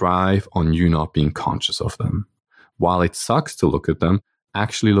 They thrive on you not being conscious of them. While it sucks to look at them,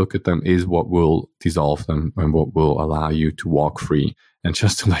 actually look at them is what will dissolve them and what will allow you to walk free. And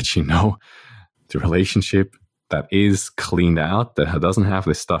just to let you know, the relationship that is cleaned out, that doesn't have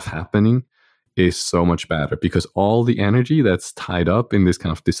this stuff happening, is so much better, because all the energy that's tied up in this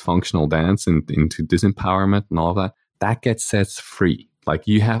kind of dysfunctional dance and into disempowerment and all that gets set free. Like,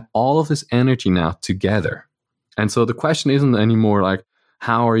 you have all of this energy now together. And so the question isn't anymore like,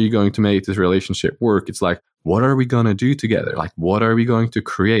 how are you going to make this relationship work? It's like, what are we going to do together? Like, what are we going to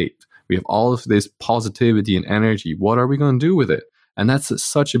create? We have all of this positivity and energy. What are we going to do with it? And that's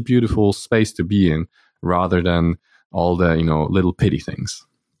such a beautiful space to be in, rather than all the, little petty things.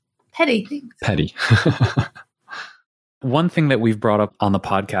 Petty things. Petty. One thing that we've brought up on the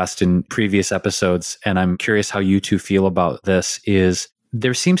podcast in previous episodes, and I'm curious how you two feel about this, is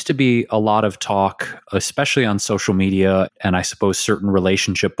there seems to be a lot of talk, especially on social media, and I suppose certain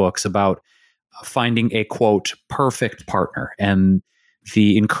relationship books, about finding a, quote, perfect partner, and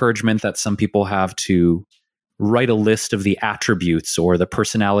the encouragement that some people have to write a list of the attributes or the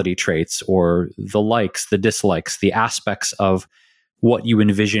personality traits or the likes, the dislikes, the aspects of what you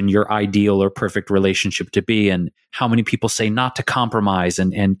envision your ideal or perfect relationship to be, and how many people say not to compromise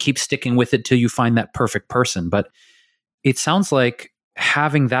and keep sticking with it till you find that perfect person. But it sounds like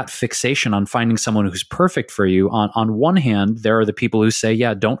having that fixation on finding someone who's perfect for you, on one hand, there are the people who say,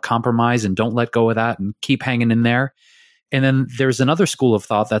 yeah, don't compromise and don't let go of that and keep hanging in there. And then there's another school of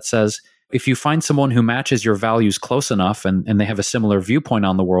thought that says, if you find someone who matches your values close enough and they have a similar viewpoint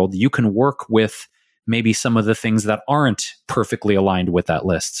on the world, you can work with maybe some of the things that aren't perfectly aligned with that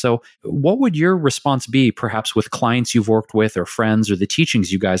list. So what would your response be, perhaps with clients you've worked with or friends or the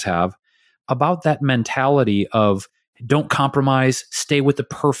teachings you guys have, about that mentality of don't compromise, stay with the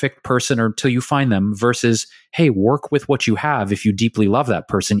perfect person until you find them, versus, hey, work with what you have if you deeply love that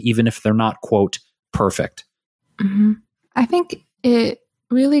person, even if they're not, quote, perfect? Mm-hmm. I think it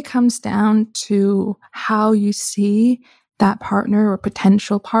really comes down to how you see that partner or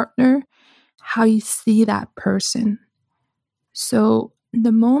potential partner, how you see that person. So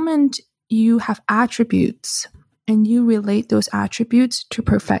the moment you have attributes and you relate those attributes to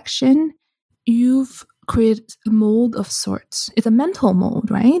perfection, you've created a mold of sorts. It's a mental mold,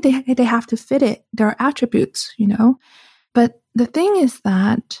 right? They have to fit it. There are attributes, But the thing is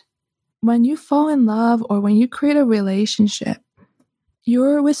that when you fall in love or when you create a relationship,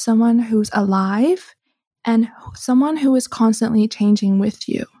 you're with someone who's alive and someone who is constantly changing with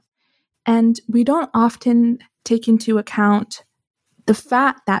you. And we don't often take into account the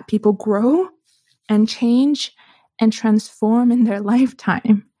fact that people grow and change and transform in their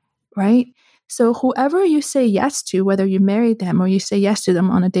lifetime, right? So whoever you say yes to, whether you marry them or you say yes to them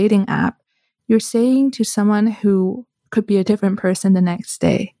on a dating app, you're saying to someone who could be a different person the next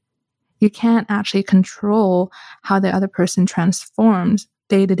day. You can't actually control how the other person transforms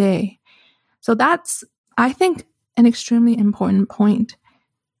day to day. So that's, I think, an extremely important point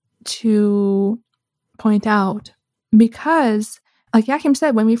to point out, because like Joachim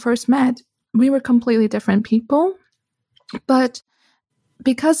said, when we first met, we were completely different people. But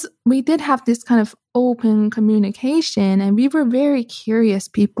because we did have this kind of open communication and we were very curious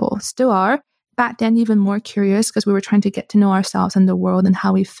people, still are, back then even more curious because we were trying to get to know ourselves and the world and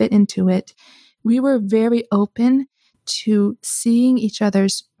how we fit into it. We were very open to seeing each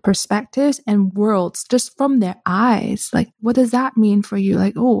other's perspectives and worlds just from their eyes. Like, what does that mean for you?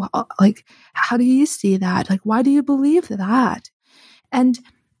 Like, oh, like, how do you see that? Like, why do you believe that? And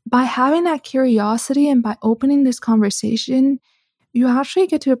by having that curiosity and by opening this conversation, you actually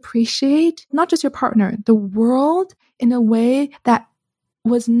get to appreciate not just your partner, the world in a way that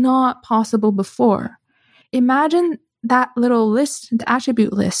was not possible before. Imagine that little list, the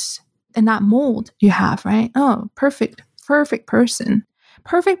attribute list, and that mold you have, right? Oh, perfect person.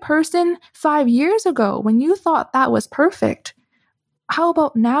 Perfect person 5 years ago when you thought that was perfect. How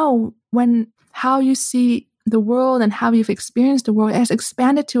about now when how you see the world and how you've experienced the world has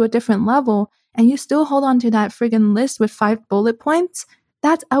expanded to a different level and you still hold on to that friggin' list with 5 bullet points?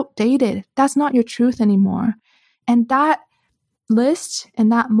 That's outdated. That's not your truth anymore. And that list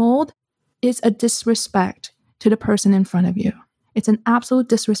and that mold is a disrespect to the person in front of you. It's an absolute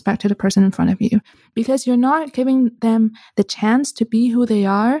disrespect to the person in front of you because you're not giving them the chance to be who they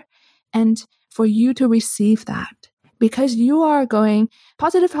are and for you to receive that. Because you are going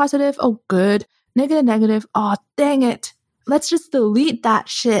positive, oh good, negative, oh dang it. Let's just delete that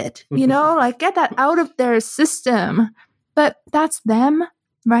shit, like get that out of their system. But that's them,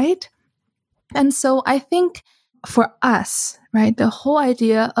 right? And so I think for us, right, the whole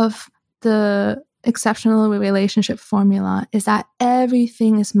idea of the exceptional relationship formula is that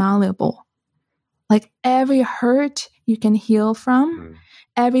everything is malleable. Like every hurt you can heal from,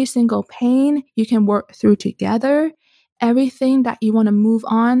 every single pain you can work through together, everything that you want to move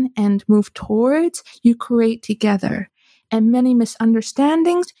on and move towards, you create together. And many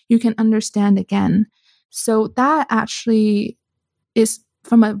misunderstandings you can understand again. So that actually is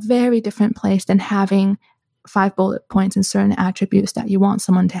from a very different place than having 5 bullet points and certain attributes that you want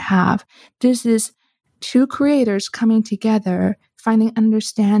someone to have. This is 2 creators coming together, finding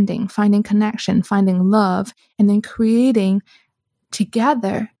understanding, finding connection, finding love, and then creating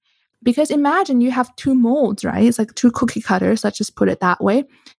together. Because imagine you have 2 molds, right? It's like 2 cookie cutters, let's just put it that way.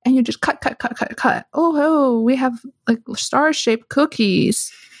 And you just cut. Oh, we have like star-shaped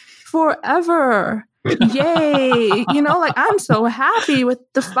cookies forever. Yay. Like I'm so happy with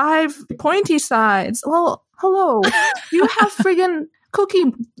the 5 pointy sides. Well, hello. You have friggin'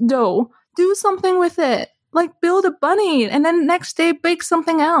 cookie dough. Do something with it. Like build a bunny and then next day bake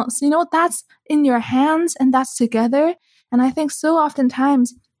something else. That's in your hands and that's together. And I think so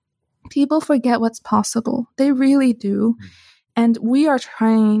oftentimes people forget what's possible. They really do. And we are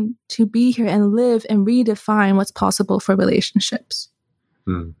trying to be here and live and redefine what's possible for relationships.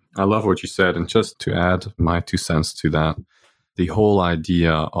 I love what you said. And just to add my 2 cents to that, the whole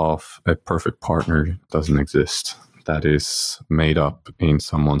idea of a perfect partner doesn't exist. That is made up in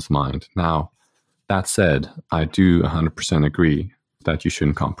someone's mind. Now, that said, I do 100% agree that you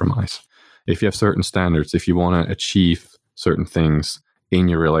shouldn't compromise. If you have certain standards, if you want to achieve certain things in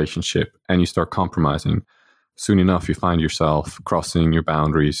your relationship and you start compromising, soon enough you find yourself crossing your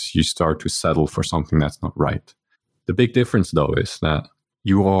boundaries. You start to settle for something that's not right. The big difference, though, is that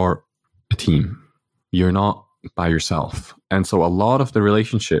you are a team. You're not by yourself. And so a lot of the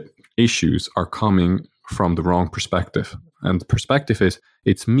relationship issues are coming from the wrong perspective. And the perspective is,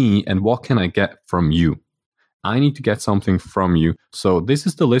 it's me and what can I get from you? I need to get something from you. So this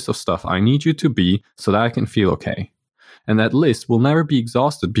is the list of stuff I need you to be so that I can feel okay. And that list will never be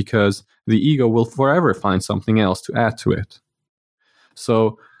exhausted because the ego will forever find something else to add to it.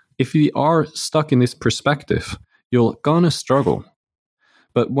 So if you are stuck in this perspective, you're gonna struggle.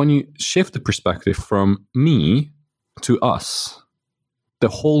 But when you shift the perspective from me to us, the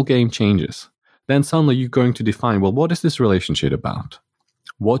whole game changes. Then suddenly you're going to define, well, what is this relationship about?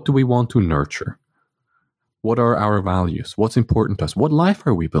 What do we want to nurture? What are our values? What's important to us? What life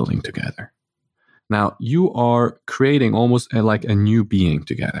are we building together? Now, you are creating almost like a new being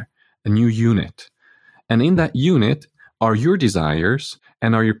together, a new unit. And in that unit are your desires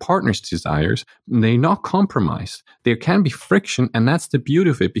and are your partner's desires. They're not compromised. There can be friction, and that's the beauty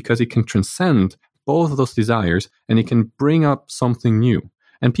of it, because it can transcend both of those desires and it can bring up something new.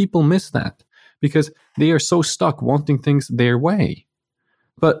 And people miss that because they are so stuck wanting things their way.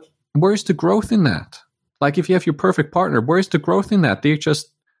 But where's the growth in that? Like if you have your perfect partner, where's the growth in that? They're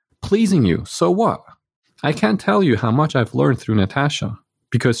just pleasing you. So what? I can't tell you how much I've learned through Natasha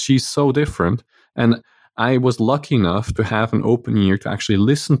because she's so different. And I was lucky enough to have an open ear to actually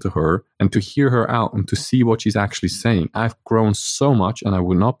listen to her and to hear her out and to see what she's actually saying. I've grown so much and I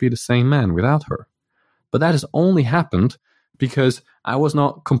would not be the same man without her. But that has only happened because I was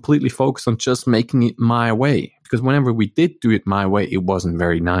not completely focused on just making it my way. Because whenever we did do it my way, it wasn't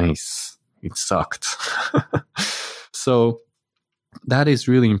very nice. It sucked. So that is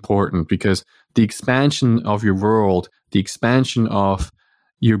really important, because the expansion of your world, the expansion of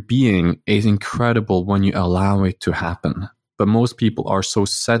your being is incredible when you allow it to happen. But most people are so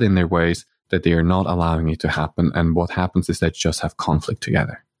set in their ways that they are not allowing it to happen. And what happens is they just have conflict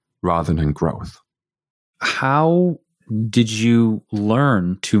together rather than growth. How did you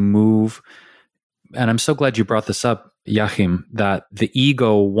learn to move? And I'm so glad you brought this up, Joachim, that the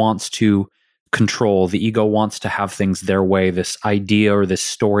ego wants to control, the ego wants to have things their way, this idea or this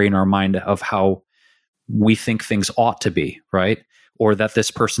story in our mind of how we think things ought to be, right? Or that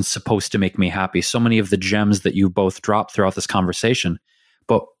this person's supposed to make me happy. So many of the gems that you both dropped throughout this conversation.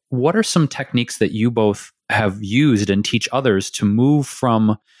 But what are some techniques that you both have used and teach others to move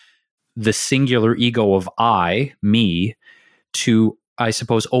from the singular ego of I, me, to, I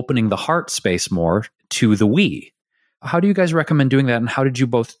suppose, opening the heart space more to the we? How do you guys recommend doing that? And how did you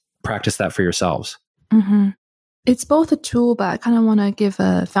both practice that for yourselves? Mm-hmm. It's both a tool, but I kind of want to give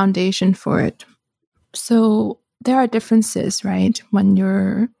a foundation for it. So there are differences, right, when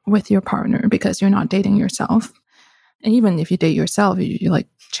you're with your partner, because you're not dating yourself. And even if you date yourself, you like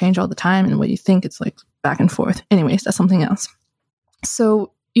change all the time, and what you think, it's like back and forth. Anyways, that's something else.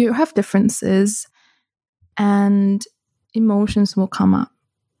 So you have differences, and emotions will come up,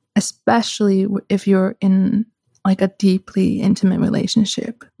 especially if you're in like a deeply intimate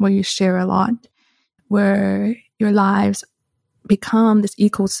relationship where you share a lot, where your lives become this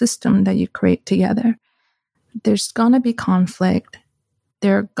ecosystem that you create together. There's going to be conflict.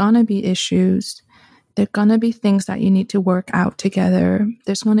 There are going to be issues. There are going to be things that you need to work out together.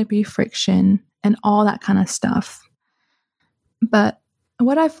 There's going to be friction and all that kind of stuff. But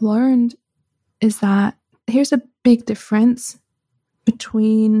what I've learned is that here's a big difference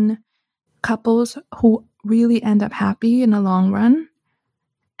between couples who really end up happy in the long run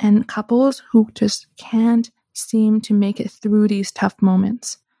and couples who just can't seem to make it through these tough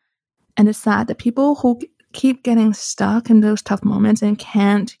moments. And it's that the people who keep getting stuck in those tough moments and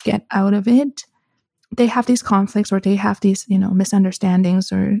can't get out of it, they have these conflicts, or they have these,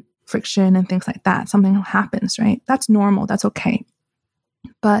 misunderstandings or friction and things like that. Something happens, right? That's normal. That's okay.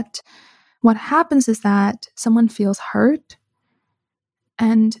 But what happens is that someone feels hurt.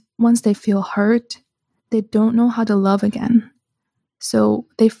 And once they feel hurt, they don't know how to love again. So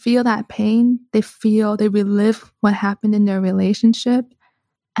they feel that pain. They relive what happened in their relationship.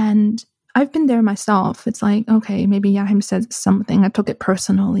 And I've been there myself. It's like, okay, maybe Joachim said something. I took it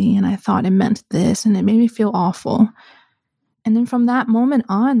personally and I thought it meant this, and it made me feel awful. And then from that moment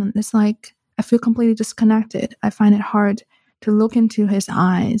on, it's like I feel completely disconnected. I find it hard to look into his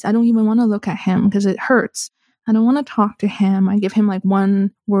eyes. I don't even want to look at him because it hurts. I don't want to talk to him. I give him like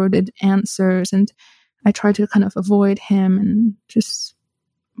one-worded answers, and I try to kind of avoid him and just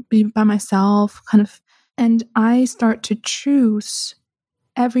be by myself, kind of. And I start to choose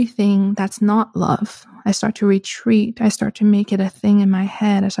everything that's not love. I start to retreat. I start to make it a thing in my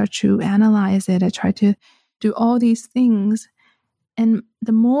head. I start to analyze it. I try to do all these things. And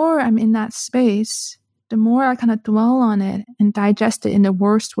the more I'm in that space, the more I kind of dwell on it and digest it in the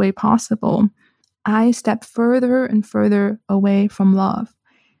worst way possible, I step further and further away from love.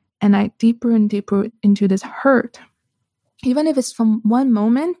 And I deeper and deeper into this hurt. Even if it's from one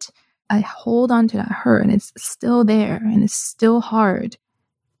moment, I hold on to that hurt and it's still there and it's still hard.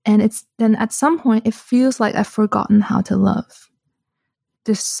 And it's then at some point, it feels like I've forgotten how to love.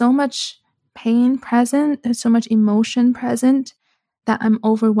 There's so much pain present. There's so much emotion present that I'm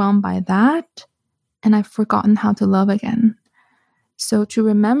overwhelmed by that. And I've forgotten how to love again. So to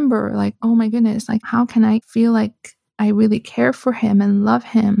remember, like, oh my goodness, like, how can I feel like I really care for him and love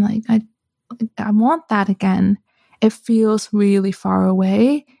him? Like, I want that again. It feels really far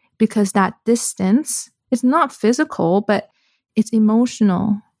away because that distance is not physical, but it's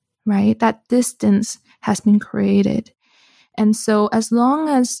emotional, right? That distance has been created. And so as long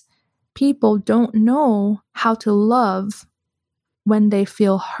as people don't know how to love when they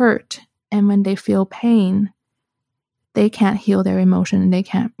feel hurt and when they feel pain, they can't heal their emotion and they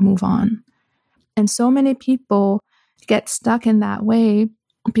can't move on. And so many people get stuck in that way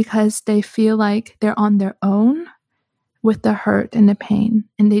because they feel like they're on their own with the hurt and the pain.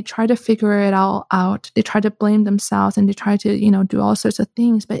 And they try to figure it all out. They try to blame themselves and they try to, do all sorts of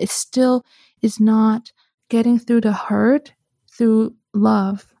things, but it still is not getting through the hurt through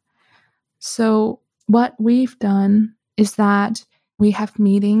love. So what we've done is that we have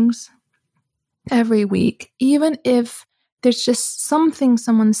meetings every week, even if there's just something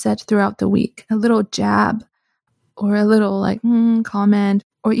someone said throughout the week, a little jab or a little like comment,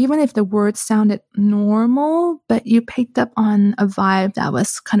 or even if the words sounded normal, but you picked up on a vibe that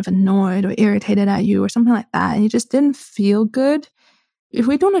was kind of annoyed or irritated at you or something like that, and you just didn't feel good. If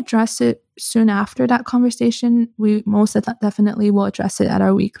we don't address it soon after that conversation, we most definitely will address it at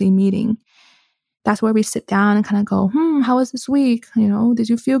our weekly meeting. That's where we sit down and kind of go, how was this week? Did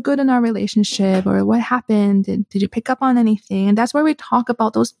you feel good in our relationship? Or what happened? Did you pick up on anything? And that's where we talk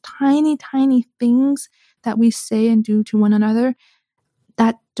about those tiny, tiny things that we say and do to one another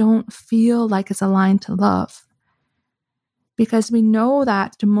that don't feel like it's aligned to love. Because we know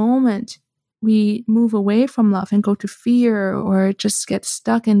that the moment we move away from love and go to fear or just get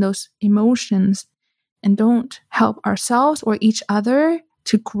stuck in those emotions and don't help ourselves or each other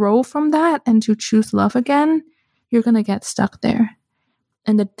to grow from that and to choose love again, you're going to get stuck there.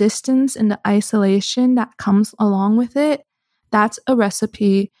 And the distance and the isolation that comes along with it, that's a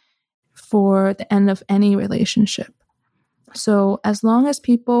recipe for the end of any relationship. So as long as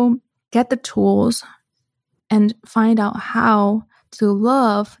people get the tools and find out how to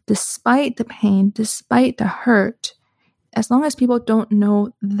love despite the pain, despite the hurt, as long as people don't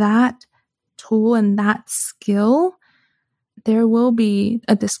know that tool and that skill, there will be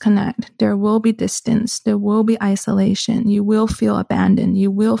a disconnect. There will be distance. There will be isolation. You will feel abandoned. You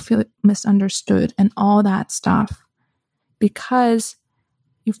will feel misunderstood and all that stuff because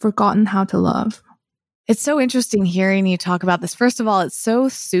you've forgotten how to love. It's so interesting hearing you talk about this. First of all, it's so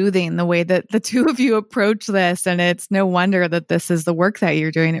soothing the way that the two of you approach this. And it's no wonder that this is the work that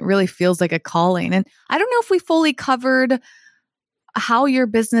you're doing. It really feels like a calling. And I don't know if we fully covered how your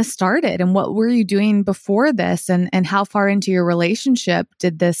business started and what were you doing before this and how far into your relationship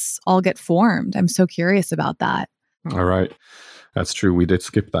did this all get formed? I'm so curious about that. All right. That's true. We did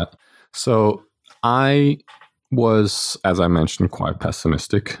skip that. So I was, as I mentioned, quite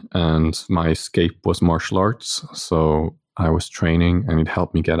pessimistic, and my escape was martial arts. So I was training and it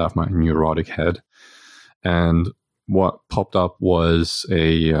helped me get out of my neurotic head. And what popped up was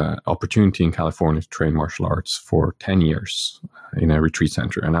a opportunity in California to train martial arts for 10 years in a retreat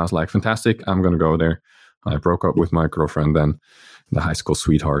center. And I was like, fantastic, I'm going to go there. I broke up with my girlfriend then, the high school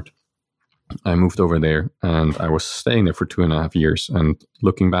sweetheart. I moved over there and I was staying there for 2.5 years. And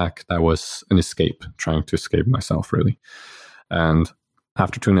looking back, that was an escape, trying to escape myself, really. And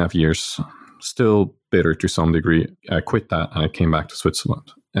after 2.5 years, still bitter to some degree, I quit that and I came back to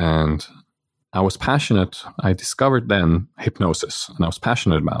Switzerland. And I was passionate. I discovered then hypnosis and I was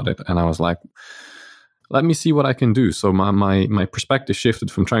passionate about it. And I was like, let me see what I can do. So my perspective shifted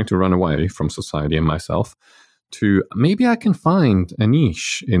from trying to run away from society and myself to maybe I can find a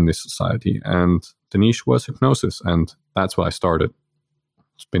niche in this society. And the niche was hypnosis. And that's what I started.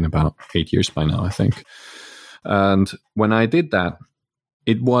 It's been about 8 years by now, I think. And when I did that,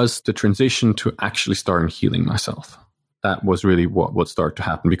 it was the transition to actually starting healing myself. That was really what started to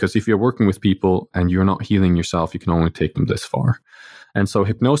happen. Because if you're working with people and you're not healing yourself, you can only take them this far. And so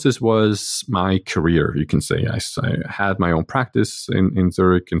hypnosis was my career, you can say. I had my own practice in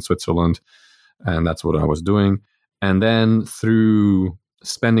Zurich, in Switzerland. And that's what I was doing. And then through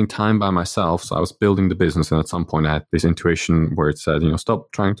spending time by myself, so I was building the business. And at some point I had this intuition where it said,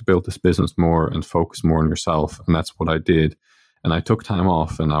 stop trying to build this business more and focus more on yourself. And that's what I did. And I took time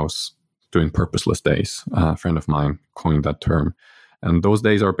off and I was doing purposeless days. A friend of mine coined that term. And those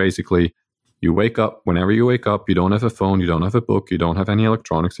days are basically, you wake up, whenever you wake up, you don't have a phone, you don't have a book, you don't have any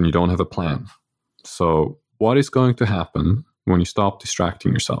electronics, and you don't have a plan. So what is going to happen when you stop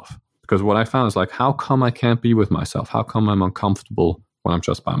distracting yourself? Because what I found is like, how come I can't be with myself? How come I'm uncomfortable when I'm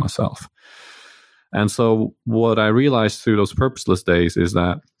just by myself? And so what I realized through those purposeless days is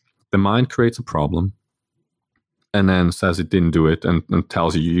that the mind creates a problem and then says it didn't do it and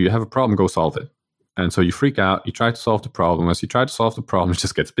tells you have a problem, go solve it. And so you freak out, you try to solve the problem. As you try to solve the problem, it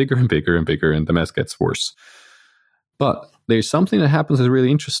just gets bigger and bigger and bigger and the mess gets worse. But there's something that happens that's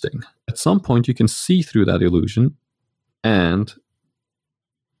really interesting. At some point, you can see through that illusion and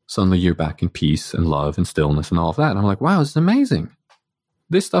suddenly you're back in peace and love and stillness and all of that. And I'm like, wow, this is amazing.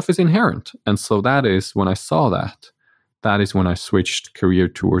 This stuff is inherent. And so that is when I saw that is when I switched career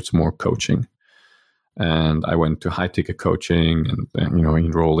towards more coaching. And I went to high ticket coaching and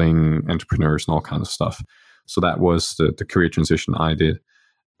enrolling entrepreneurs and all kinds of stuff. So that was the career transition I did.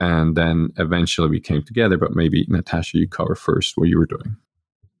 And then eventually we came together. But maybe, Natasha, you cover first what you were doing.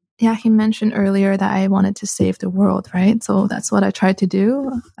 Yeah, he mentioned earlier that I wanted to save the world, right? So that's what I tried to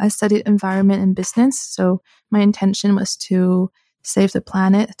do. I studied environment and business. So my intention was to save the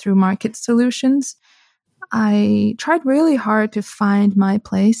planet through market solutions. I tried really hard to find my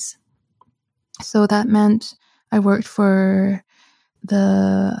place. So that meant I worked for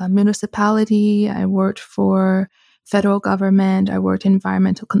the municipality. I worked for federal government. I worked in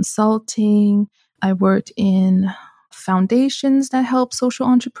environmental consulting. I worked in foundations that help social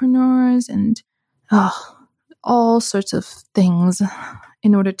entrepreneurs and all sorts of things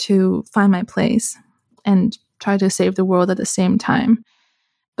in order to find my place and try to save the world at the same time.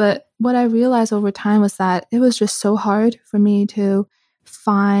 But what I realized over time was that it was just so hard for me to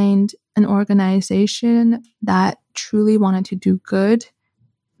find an organization that truly wanted to do good,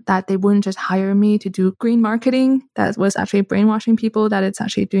 that they wouldn't just hire me to do green marketing that was actually brainwashing people that it's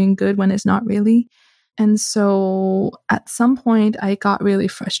actually doing good when it's not really. And so at some point, I got really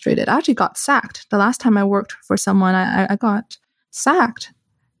frustrated. I actually got sacked. The last time I worked for someone, I got sacked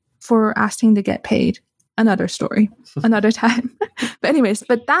for asking to get paid. Another story, another time.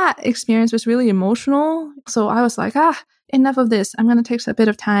 But that experience was really emotional. So I was like, enough of this. I'm going to take a bit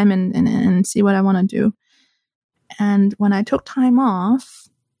of time and see what I want to do. And when I took time off,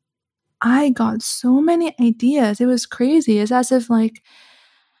 I got so many ideas. It was crazy. It's as if like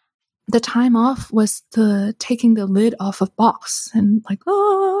the time off was taking the lid off of box and like,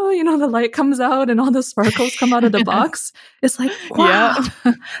 the light comes out and all the sparkles come out of the box. It's like, wow,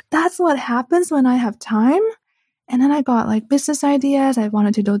 that's what happens when I have time. And then I got like business ideas. I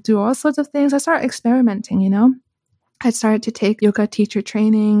wanted to do all sorts of things. I started experimenting, I started to take yoga teacher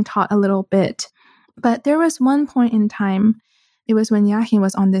training, taught a little bit. But there was one point in time, it was when Yahim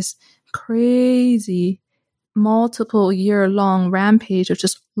was on this crazy multiple year-long rampage of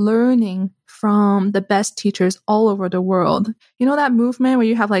just learning from the best teachers all over the world. You know that movement where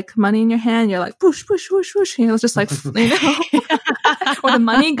you have like money in your hand, you're like push, push, push, push. It was just like, or the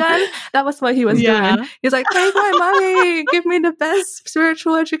money gun. That was what he was doing. He's like, take my money, give me the best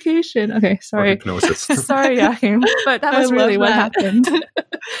spiritual education. Okay, sorry. Sorry, Yahim. But that was really what happened.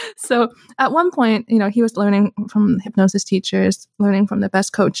 So at one point, he was learning from hypnosis teachers, learning from the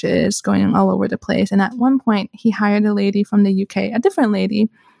best coaches, going all over the place. And at one point, he hired a lady from the UK, a different lady,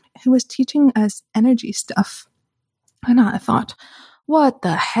 who was teaching us energy stuff. And I thought, what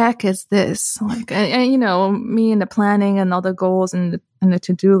the heck is this? Like, and me and the planning and all the goals and the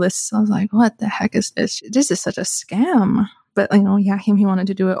to-do lists. I was like, what the heck is this? This is such a scam. But, Yahim, he wanted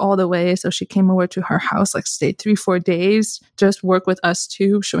to do it all the way. So she came over to her house, like stayed 3-4 days, just work with us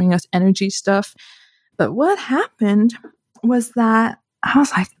too, showing us energy stuff. But what happened was that I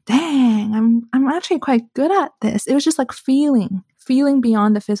was like, dang, I'm actually quite good at this. It was just like feeling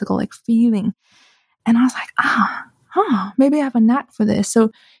beyond the physical, like feeling. And I was like, maybe I have a knack for this.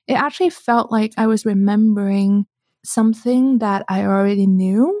 So it actually felt like I was remembering something that I already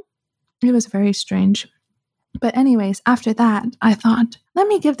knew. It was very strange. But anyways, after that, I thought, let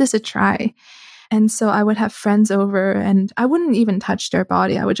me give this a try. And so I would have friends over and I wouldn't even touch their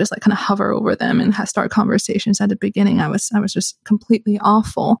body. I would just like kind of hover over them and start conversations. At the beginning, I was just completely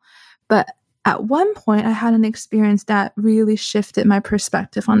awful. But at one point, I had an experience that really shifted my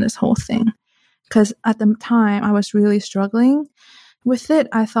perspective on this whole thing. Because at the time, I was really struggling with it.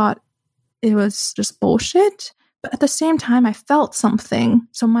 I thought it was just bullshit. But at the same time, I felt something.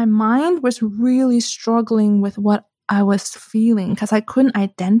 So my mind was really struggling with what I was feeling because I couldn't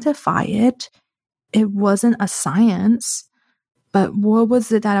identify it. It wasn't a science. But what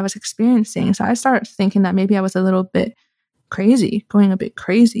was it that I was experiencing? So I started thinking that maybe I was a little bit crazy, going a bit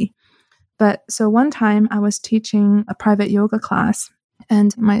crazy. But so one time I was teaching a private yoga class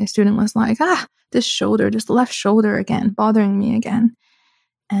and my student was like, this left shoulder again, bothering me again.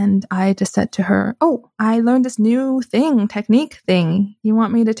 And I just said to her, I learned this new technique thing. You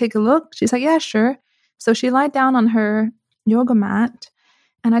want me to take a look? She's like, yeah, sure. So she lied down on her yoga mat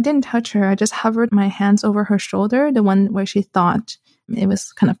and I didn't touch her. I just hovered my hands over her shoulder, the one where she thought it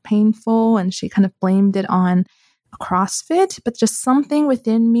was kind of painful and she kind of blamed it on CrossFit, but just something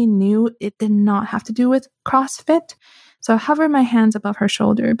within me knew it did not have to do with CrossFit. So I hovered my hands above her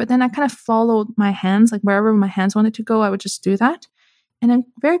shoulder, but then I kind of followed my hands, like wherever my hands wanted to go, I would just do that. And then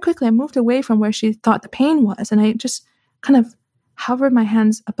very quickly, I moved away from where she thought the pain was. And I just kind of hovered my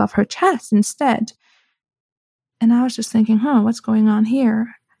hands above her chest instead. And I was just thinking, what's going on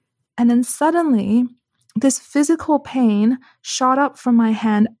here? And then suddenly, this physical pain shot up from my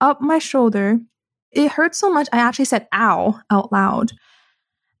hand, up my shoulder. It hurt so much, I actually said, ow, out loud.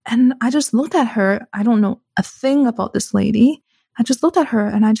 And I just looked at her. I don't know a thing about this lady. I just looked at her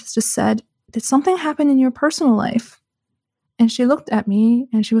and I just said, did something happen in your personal life? And she looked at me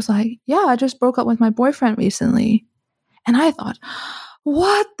and she was like, yeah, I just broke up with my boyfriend recently. And I thought,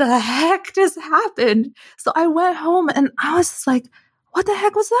 what the heck just happened? So I went home and I was just like, what the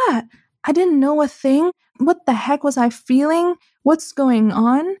heck was that? I didn't know a thing. What the heck was I feeling? What's going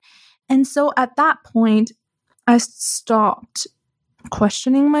on? And so at that point, I stopped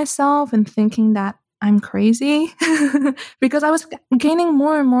questioning myself and thinking that I'm crazy because I was gaining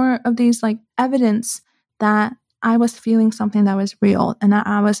more and more of these like evidence that I was feeling something that was real and that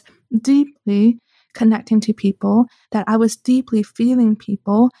I was deeply connecting to people, that I was deeply feeling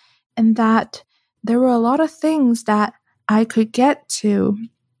people, and that there were a lot of things that I could get to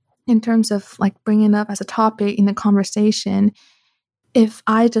in terms of like bringing up as a topic in the conversation if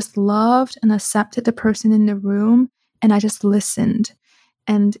I just loved and accepted the person in the room and I just listened.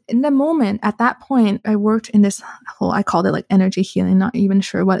 And in the moment, at that point, I worked in this whole, I called it like energy healing, not even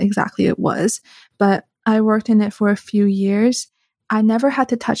sure what exactly it was, but I worked in it for a few years. I never had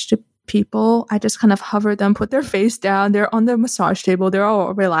to touch the people. I just kind of hovered them, put their face down. They're on the massage table. They're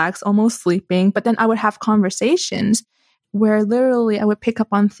all relaxed, almost sleeping. But then I would have conversations where literally I would pick up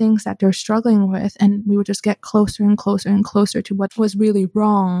on things that they're struggling with, and we would just get closer and closer and closer to what was really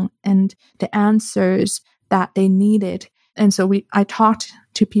wrong and the answers that they needed. And so I talked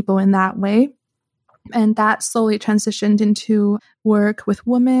to people in that way. And that slowly transitioned into work with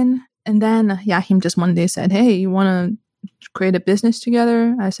women. And then Yahim just one day said, hey, you want to create a business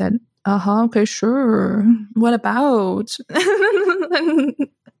together? I said, okay, sure. What about?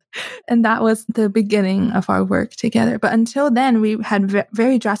 And that was the beginning of our work together. But until then, we had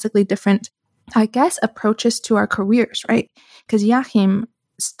very drastically different, I guess, approaches to our careers, right? Because Yahim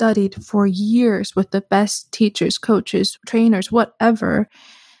studied for years with the best teachers, coaches, trainers, whatever.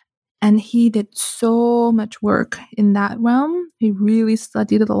 And he did so much work in that realm. He really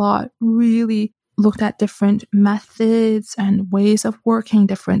studied it a lot, really looked at different methods and ways of working,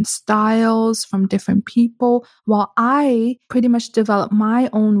 different styles from different people, while I pretty much developed my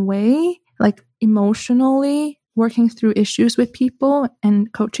own way, like emotionally working through issues with people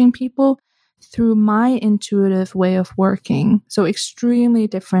and coaching people through my intuitive way of working. So extremely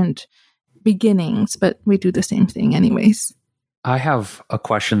different beginnings, but we do the same thing anyways. I have a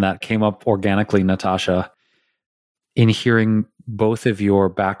question that came up organically, Natasha, in hearing both of your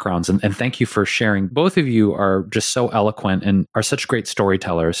backgrounds. And thank you for sharing. Both of you are just so eloquent and are such great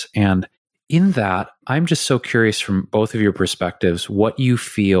storytellers. And in that, I'm just so curious from both of your perspectives, what you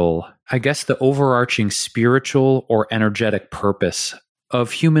feel, I guess, the overarching spiritual or energetic purpose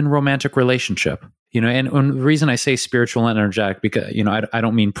of human romantic relationship. And the reason I say spiritual and energetic, because, I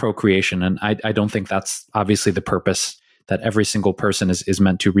don't mean procreation. And I don't think that's obviously the purpose that every single person is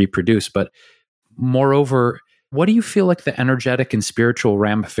meant to reproduce. But moreover, what do you feel like the energetic and spiritual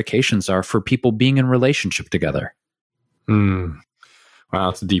ramifications are for people being in relationship together? Wow,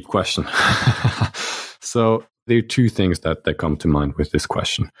 that's a deep question. So there are two things that come to mind with this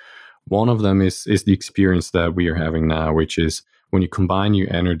question. One of them is the experience that we are having now, which is when you combine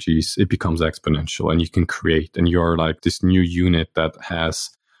your energies, it becomes exponential and you can create, and you're like this new unit that has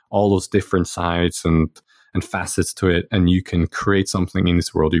all those different sides and facets to it, and you can create something in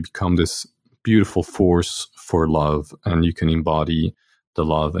this world. You become this beautiful force for love, and you can embody the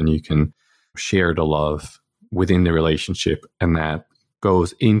love and you can share the love within the relationship, and that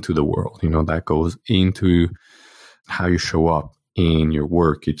goes into the world. That goes into how you show up in your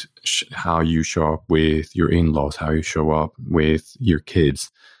work. It's how you show up with your in-laws, how you show up with your kids.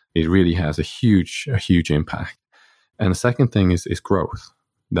 It really has a huge impact. And the second thing is growth,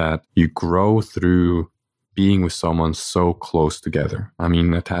 that you grow through being with someone so close together. I mean,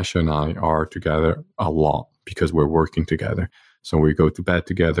 Natasha and I are together a lot because we're working together. So we go to bed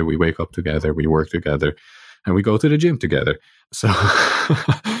together, we wake up together, we work together, and we go to the gym together. So,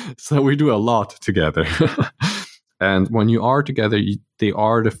 so we do a lot together. And when you are together, they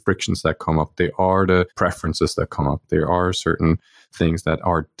are the frictions that come up. They are the preferences that come up. There are certain things that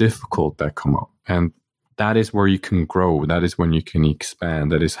are difficult that come up. And that is where you can grow. That is when you can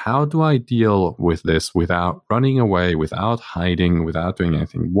expand. That is, how do I deal with this without running away, without hiding, without doing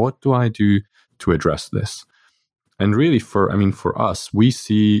anything? What do I do to address this? And really, for us, we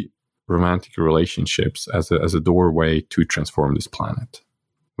see romantic relationships as a doorway to transform this planet.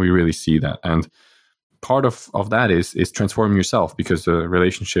 We really see that. And part of that is transforming yourself, because the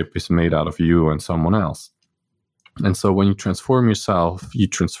relationship is made out of you and someone else. And so when you transform yourself, you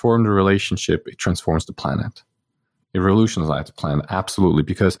transform the relationship, it transforms the planet. It revolutionizes the planet, absolutely,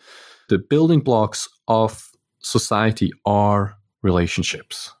 because the building blocks of society are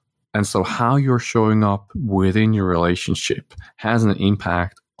relationships. And so how you're showing up within your relationship has an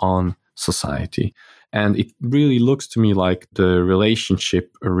impact on society. And it really looks to me like the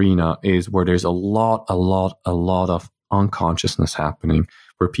relationship arena is where there's a lot of unconsciousness happening,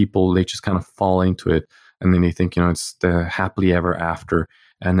 where people, they just kind of fall into it. And then they think, it's the happily ever after.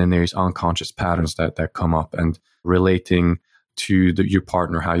 And then there's unconscious patterns that come up, and relating to your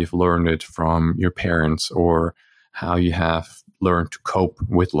partner, how you've learned it from your parents, or how you have learned to cope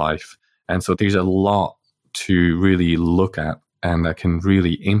with life. And so there's a lot to really look at, and that can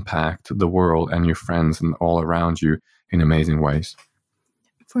really impact the world and your friends and all around you in amazing ways.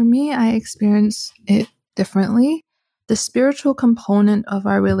 For me, I experience it differently. The spiritual component of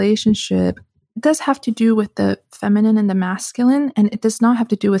our relationship does have to do with the feminine and the masculine, and it does not have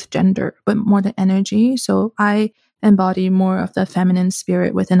to do with gender, but more the energy. So I embody more of the feminine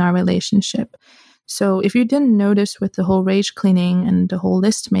spirit within our relationship. So if you didn't notice with the whole rage cleaning and the whole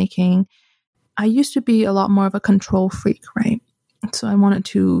list making, I used to be a lot more of a control freak, right? So I wanted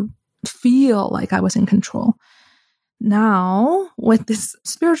to feel like I was in control. Now, with this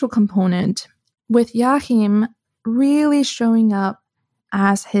spiritual component, with Joachim really showing up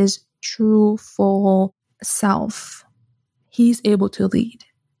as his true full self, he's able to lead.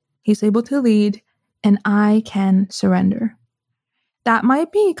 He's able to lead, and I can surrender. That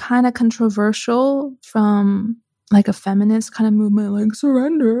might be kind of controversial from like a feminist kind of movement, like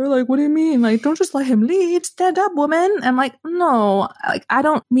surrender, like what do you mean? Like don't just let him lead, stand up, woman. I'm like, no, like I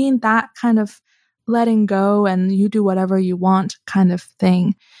don't mean that kind of letting go and you do whatever you want kind of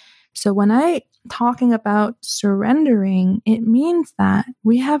thing. So when I talking about surrendering, it means that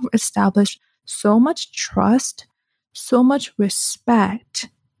we have established so much trust, so much respect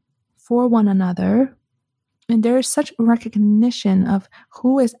for one another. And there is such recognition of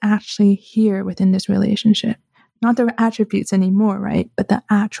who is actually here within this relationship. Not the attributes anymore, right? But the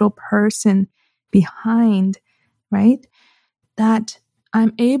actual person behind, right? That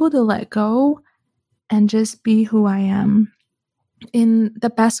I'm able to let go and just be who I am in the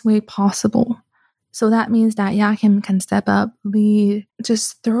best way possible. So that means that Joachim can step up, lead,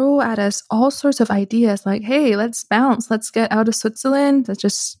 just throw at us all sorts of ideas like, hey, let's bounce, let's get out of Switzerland, let's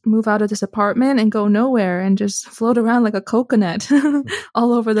just move out of this apartment and go nowhere and just float around like a coconut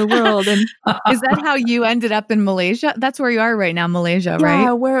all over the world. And is that how you ended up in Malaysia? That's where you are right now, Malaysia, right?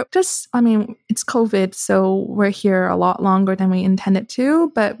 Yeah, we're just, it's COVID, so we're here a lot longer than we intended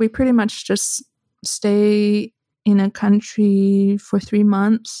to, but we pretty much just stay in a country for 3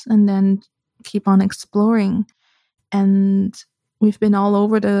 months and then keep on exploring. And we've been all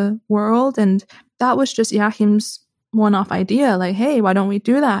over the world, and that was just Joachim's one-off idea, like, hey, why don't we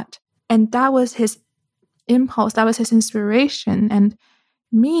do that? And that was his impulse, that was his inspiration. And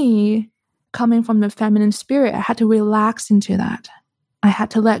me, coming from the feminine spirit, I had to relax into that. I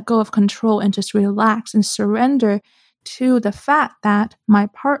had to let go of control and just relax and surrender to the fact that my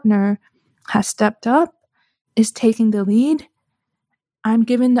partner has stepped up, is taking the lead. I'm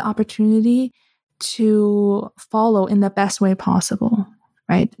given the opportunity to follow in the best way possible,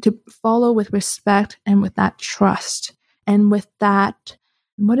 right? To follow with respect and with that trust and with that,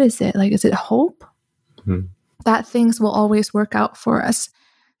 what is it? Like, is it hope? Mm-hmm. That things will always work out for us.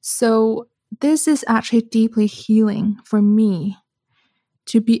 So this is actually deeply healing for me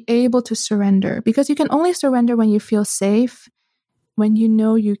to be able to surrender, because you can only surrender when you feel safe, when you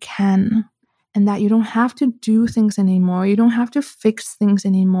know you can. And that you don't have to do things anymore. You don't have to fix things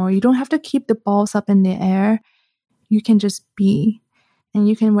anymore. You don't have to keep the balls up in the air. You can just be. And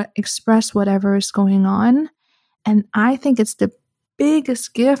you can express whatever is going on. And I think it's the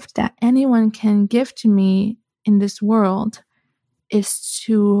biggest gift that anyone can give to me in this world is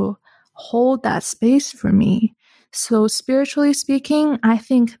to hold that space for me. So spiritually speaking, I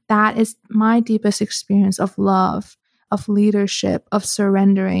think that is my deepest experience of love, of leadership, of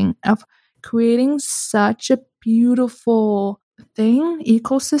surrendering, of creating such a beautiful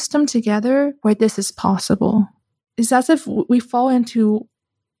ecosystem together where this is possible. It's as if we fall into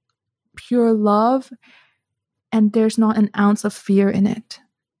pure love and there's not an ounce of fear in it.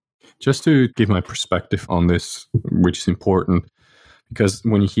 Just to give my perspective on this, which is important, because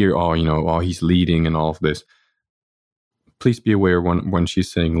when you hear, he's leading and all of this, please be aware when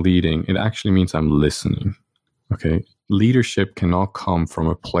she's saying leading, it actually means I'm listening. Okay? Leadership cannot come from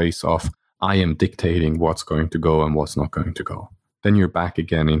a place of I am dictating what's going to go and what's not going to go. Then you're back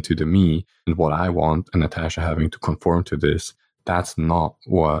again into the me and what I want and Natasha having to conform to this. That's not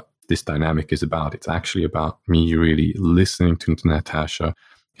what this dynamic is about. It's actually about me really listening to Natasha,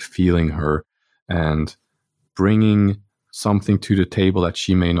 feeling her, and bringing something to the table that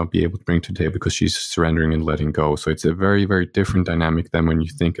she may not be able to bring to the table because she's surrendering and letting go. So it's a very, very different dynamic than when you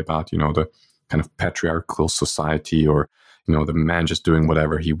think about, the kind of patriarchal society or the man just doing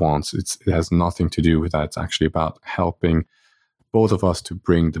whatever he wants. It has nothing to do with that. It's actually about helping both of us to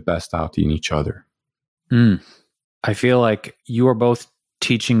bring the best out in each other. I feel like you are both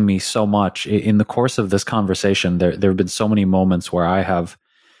teaching me so much. In the course of this conversation, there have been so many moments where I have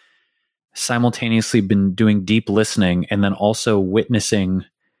simultaneously been doing deep listening and then also witnessing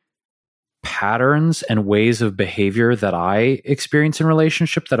patterns and ways of behavior that I experience in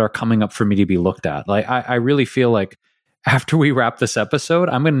relationship that are coming up for me to be looked at. Like I really feel like after we wrap this episode,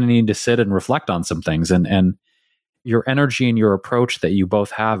 I'm going to need to sit and reflect on some things. And your energy and your approach that you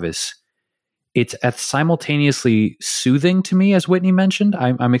both have it's simultaneously soothing to me, as Whitney mentioned.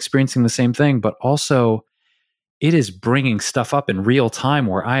 I'm experiencing the same thing, but also it is bringing stuff up in real time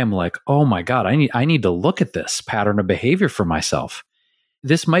where I am like, oh my God, I need to look at this pattern of behavior for myself.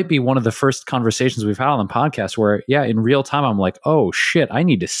 This might be one of the first conversations we've had on the podcast where, yeah, in real time, I'm like, oh shit, I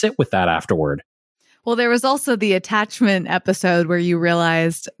need to sit with that afterward. Well, there was also the attachment episode where you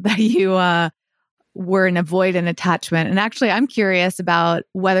realized that you were an avoidant attachment. And actually, I'm curious about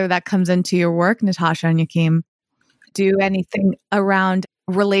whether that comes into your work, Natasha and Joachim. Do anything around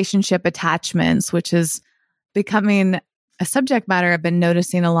relationship attachments, which is becoming a subject matter I've been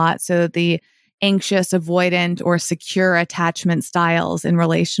noticing a lot. So the anxious, avoidant, or secure attachment styles in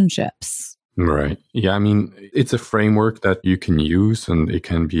relationships. Right. Yeah, I mean, it's a framework that you can use, and it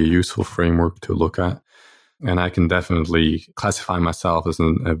can be a useful framework to look at. And I can definitely classify myself as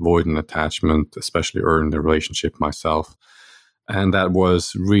an avoidant attachment, especially early in the relationship myself. And that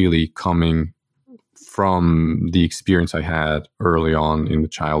was really coming from the experience I had early on in the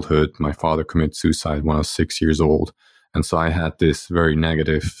childhood. My father committed suicide when I was 6 years old. And so I had this very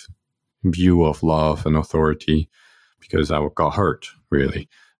negative view of love and authority because I got hurt, really.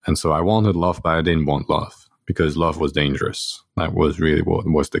 And so I wanted love, but I didn't want love because love was dangerous. That was really what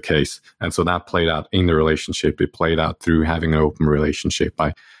was the case. And so that played out in the relationship. It played out through having an open relationship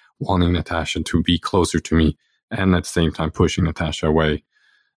by wanting Natasha to be closer to me and at the same time pushing Natasha away.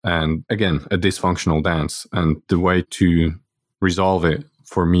 And again, a dysfunctional dance. And the way to resolve it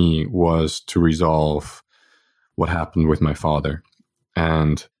for me was to resolve what happened with my father.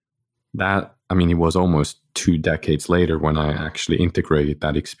 And that, I mean, it was almost 2 decades later when I actually integrated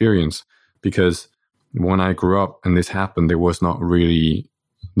that experience, because when I grew up and this happened, there was not really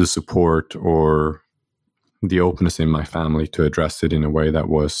the support or the openness in my family to address it in a way that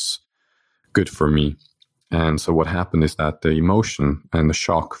was good for me. And so what happened is that the emotion and the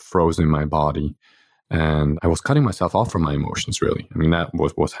shock froze in my body, and I was cutting myself off from my emotions, really. I mean, that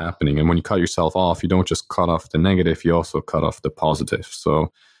was what's happening. And when you cut yourself off, you don't just cut off the negative, you also cut off the positive.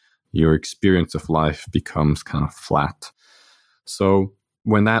 So your experience of life becomes kind of flat. So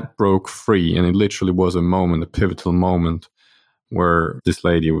when that broke free, and it literally was a moment, a pivotal moment, where this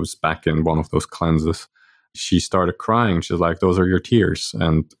lady was back in one of those cleanses, she started crying. She's like, "Those are your tears."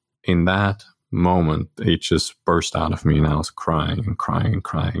 And in that moment, it just burst out of me, and I was crying and crying and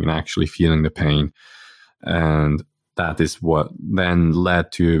crying and actually feeling the pain. And that is what then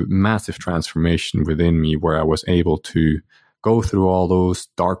led to massive transformation within me, where I was able to go through all those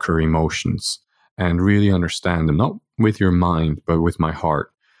darker emotions and really understand them, not with your mind, but with my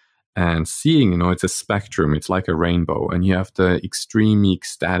heart. And seeing, it's a spectrum, it's like a rainbow, and you have the extremely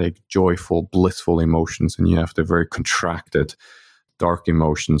ecstatic, joyful, blissful emotions, and you have the very contracted, dark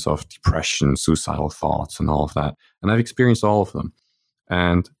emotions of depression, suicidal thoughts, and all of that. And I've experienced all of them.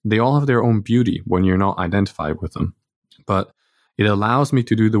 And they all have their own beauty when you're not identified with them. But it allows me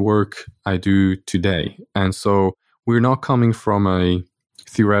to do the work I do today. And so we're not coming from a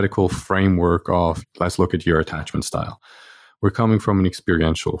theoretical framework of, let's look at your attachment style. We're coming from an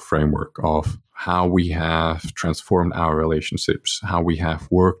experiential framework of how we have transformed our relationships, how we have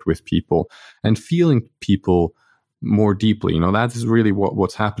worked with people, and feeling people more deeply. That is really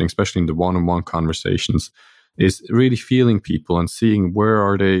what's happening, especially in the one-on-one conversations, is really feeling people and seeing where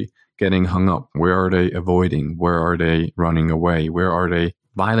are they getting hung up, where are they avoiding, where are they running away, where are they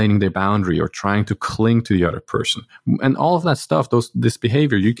violating their boundary or trying to cling to the other person. And all of that stuff, this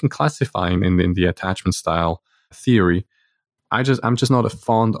behavior, you can classify in the attachment style theory. I'm just not a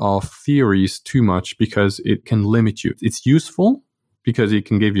fond of theories too much because it can limit you. It's useful because it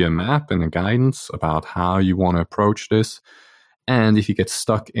can give you a map and a guidance about how you want to approach this. And if you get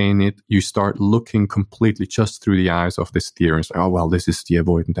stuck in it, you start looking completely just through the eyes of this theory. It's like, oh, well, this is the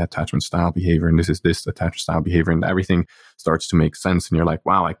avoidant attachment style behavior, and this is this attachment style behavior, and everything starts to make sense. And you're like,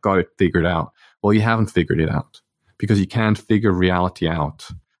 wow, I got it figured out. Well, you haven't figured it out because you can't figure reality out.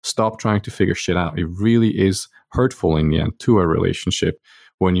 Stop trying to figure shit out. It really is hurtful in the end to a relationship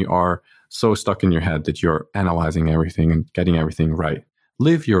when you are so stuck in your head that you're analyzing everything and getting everything right.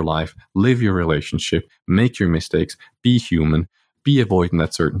 Live your life, live your relationship, make your mistakes, be human, be avoidant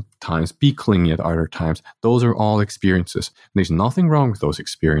at certain times, be clingy at other times. Those are all experiences. There's nothing wrong with those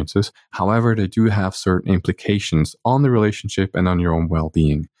experiences. However, they do have certain implications on the relationship and on your own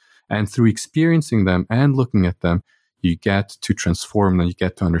well-being. And through experiencing them and looking at them, you get to transform them, you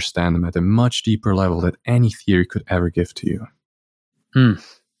get to understand them at a much deeper level that any theory could ever give to you.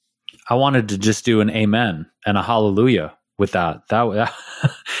 I wanted to just do an amen and a hallelujah with that. That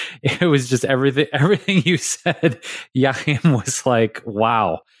it was just everything you said, Joachim, was like,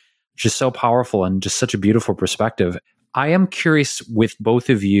 wow, just so powerful and just such a beautiful perspective. I am curious with both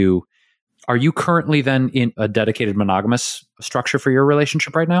of you, are you currently then in a dedicated monogamous structure for your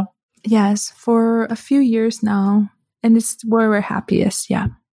relationship right now? Yes, for a few years now. And it's where we're happiest. Yeah.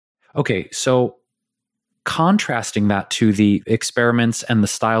 Okay. So contrasting that to the experiments and the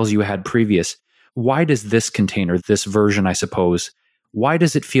styles you had previous, why does this container, this version, I suppose, why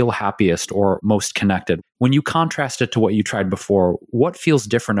does it feel happiest or most connected? When you contrast it to what you tried before, what feels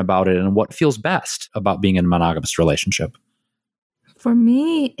different about it and what feels best about being in a monogamous relationship? For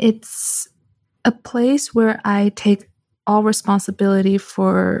me, it's a place where I take all responsibility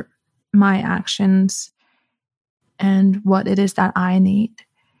for my actions and what it is that I need.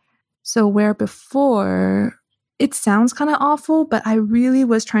 So where before, it sounds kind of awful, but I really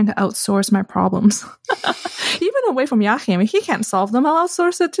was trying to outsource my problems. Even away from Joachim, he can't solve them. I'll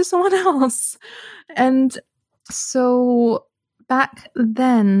outsource it to someone else. And so back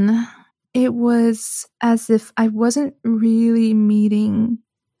then, it was as if I wasn't really meeting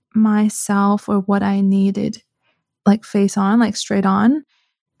myself or what I needed, like face on, like straight on.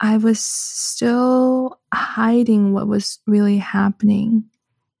 I was still hiding what was really happening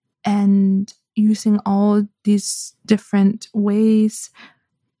and using all these different ways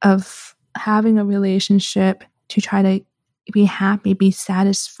of having a relationship to try to be happy, be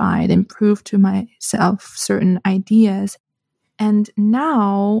satisfied, and prove to myself certain ideas. And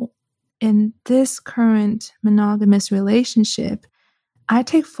now, in this current monogamous relationship, I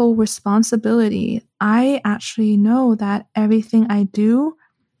take full responsibility. I actually know that everything I do,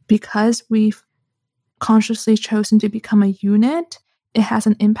 because we've consciously chosen to become a unit, it has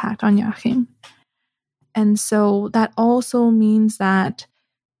an impact on Joachim. And so that also means that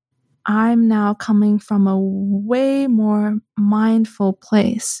I'm now coming from a way more mindful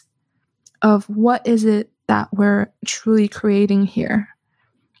place of what is it that we're truly creating here.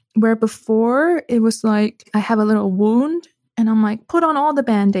 Where before it was like I have a little wound and I'm like, put on all the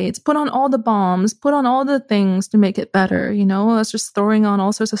Band-Aids, put on all the bombs, put on all the things to make it better. You know, I was just throwing on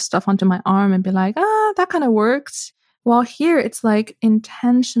all sorts of stuff onto my arm and be like, that kind of works. While here it's like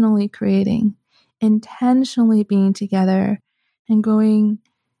intentionally creating, intentionally being together and going,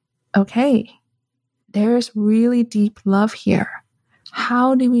 okay, there's really deep love here.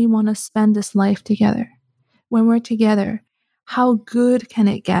 How do we want to spend this life together? When we're together, how good can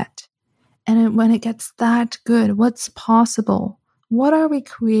it get? And when it gets that good, what's possible? What are we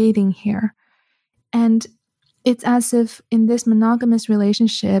creating here? And it's as if in this monogamous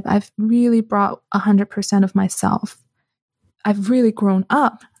relationship, I've really brought 100% of myself. I've really grown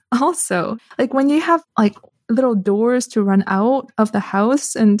up also. Like when you have like little doors to run out of the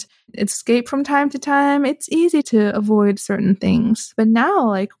house and escape from time to time, it's easy to avoid certain things. But now,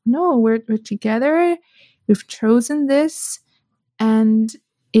 like, no, we're together. We've chosen this. And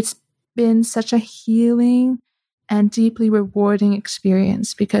it's been such a healing and deeply rewarding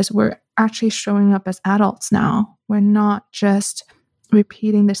experience because we're actually showing up as adults now. We're not just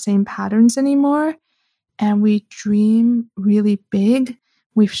repeating the same patterns anymore. And we dream really big.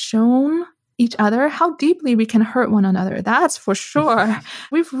 We've shown each other how deeply we can hurt one another. That's for sure.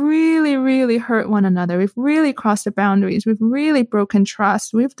 We've really, really hurt one another. We've really crossed the boundaries. We've really broken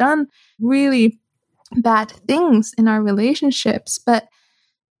trust. We've done really bad things in our relationships. But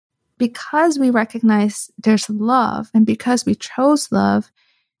because we recognize there's love and because we chose love,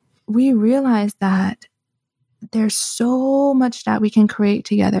 we realize that there's so much that we can create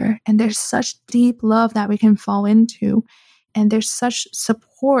together. And there's such deep love that we can fall into. And there's such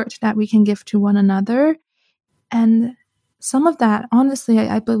support that we can give to one another. And some of that, honestly,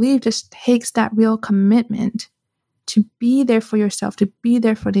 I believe just takes that real commitment to be there for yourself, to be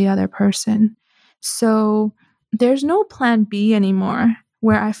there for the other person. So there's no plan B anymore,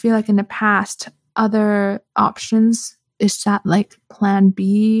 where I feel like in the past, other options is that like plan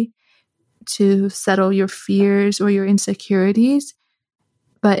B to settle your fears or your insecurities.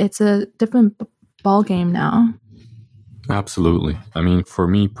 But it's a different ball game now. Absolutely. I mean, for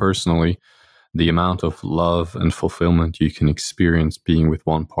me personally, the amount of love and fulfillment you can experience being with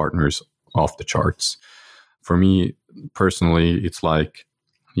one partner is off the charts. For me personally, it's like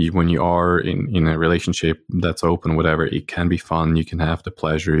when you are in a relationship that's open, whatever, it can be fun. You can have the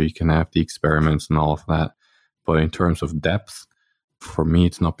pleasure, you can have the experiments and all of that. But in terms of depth, for me,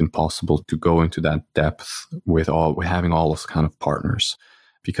 it's not been possible to go into that depth with having all those kind of partners.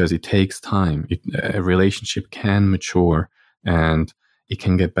 because it takes time. A relationship can mature and it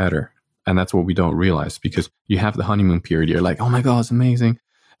can get better. And that's what we don't realize, because you have the honeymoon period. You're like, oh my God, it's amazing.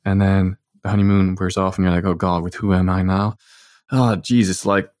 And then the honeymoon wears off and you're like, oh God, with who am I now? Oh, Jesus,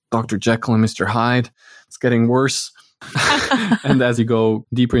 like Dr. Jekyll and Mr. Hyde. It's getting worse. And as you go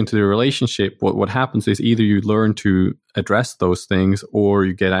deeper into the relationship, what happens is either you learn to address those things or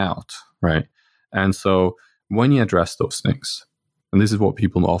you get out, right? And so when you address those things, and this is what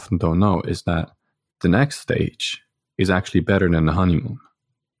people often don't know, is that the next stage is actually better than the honeymoon.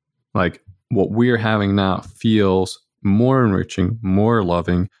 Like what we're having now feels more enriching, more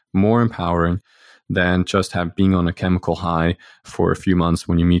loving, more empowering than just being on a chemical high for a few months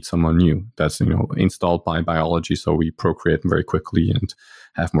when you meet someone new. That's, installed by biology, so we procreate very quickly and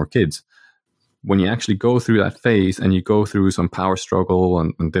have more kids. When you actually go through that phase and you go through some power struggle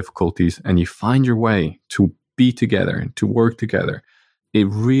and difficulties and you find your way to be together and to work together, it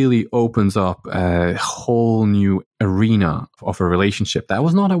really opens up a whole new arena of a relationship that I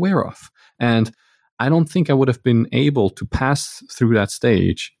was not aware of. And I don't think I would have been able to pass through that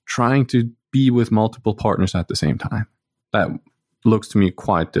stage trying to be with multiple partners at the same time. That looks to me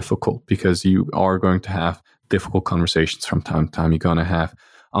quite difficult, because you are going to have difficult conversations from time to time. You're going to have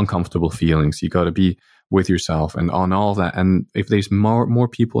uncomfortable feelings. You got to be with yourself and on all that. And if there's more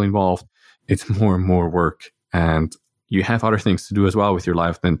people involved, it's more and more work. And you have other things to do as well with your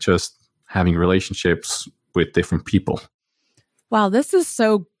life than just having relationships with different people. Wow, this is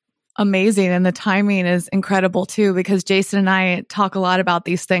so amazing. And the timing is incredible too, because Jason and I talk a lot about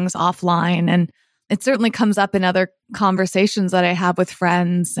these things offline. And it certainly comes up in other conversations that I have with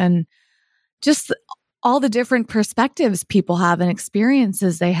friends, and just all the different perspectives people have and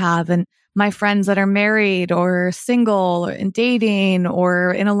experiences they have. And my friends that are married or single or in dating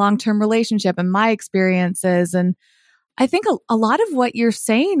or in a long-term relationship, and my experiences. And I think a lot of what you're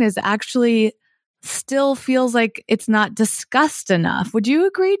saying is actually still feels like it's not discussed enough. Would you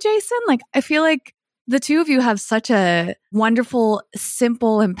agree, Jason? Like, I feel like the two of you have such a wonderful,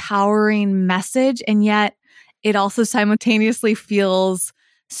 simple, empowering message, and yet it also simultaneously feels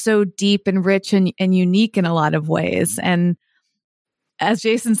so deep and rich and unique in a lot of ways. And as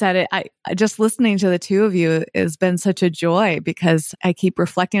Jason said, I just listening to the two of you has been such a joy, because I keep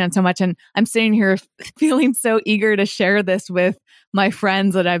reflecting on so much, and I'm sitting here feeling so eager to share this with my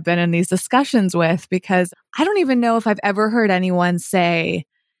friends that I've been in these discussions with, because I don't even know if I've ever heard anyone say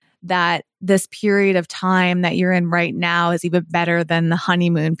that this period of time that you're in right now is even better than the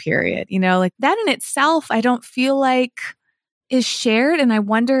honeymoon period. Like that in itself, I don't feel like is shared. And I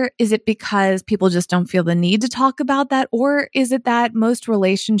wonder, is it because people just don't feel the need to talk about that? Or is it that most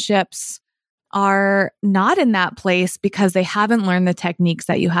relationships are not in that place because they haven't learned the techniques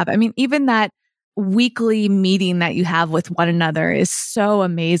that you have? I mean, even that weekly meeting that you have with one another is so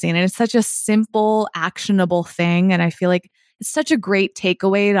amazing. And it's such a simple, actionable thing. And I feel like it's such a great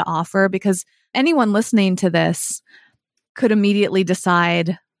takeaway to offer, because anyone listening to this could immediately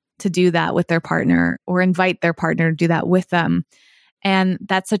decide to do that with their partner or invite their partner to do that with them. And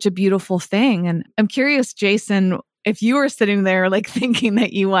that's such a beautiful thing. And I'm curious, Jason, if you were sitting there like thinking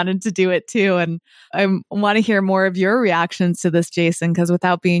that you wanted to do it too. And I want to hear more of your reactions to this, Jason, because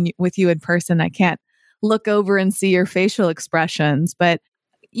without being with you in person, I can't look over and see your facial expressions. But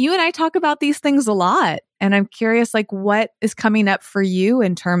you and I talk about these things a lot. And I'm curious, like, what is coming up for you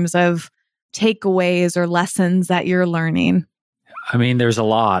in terms of takeaways or lessons that you're learning? I mean, there's a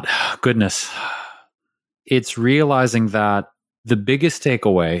lot. Goodness. It's realizing that the biggest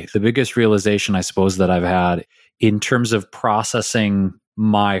takeaway, the biggest realization, I suppose, that I've had in terms of processing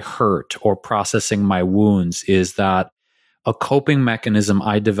my hurt or processing my wounds is that a coping mechanism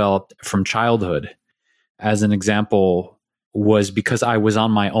I developed from childhood, as an example, was because I was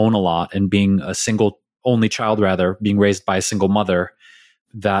on my own a lot and being a only child, being raised by a single mother,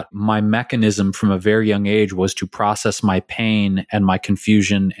 that my mechanism from a very young age was to process my pain and my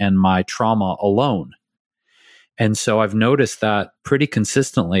confusion and my trauma alone. And so I've noticed that pretty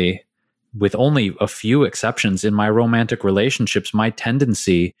consistently, with only a few exceptions in my romantic relationships, my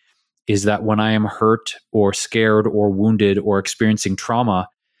tendency is that when I am hurt or scared or wounded or experiencing trauma,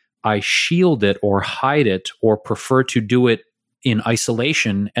 I shield it or hide it or prefer to do it in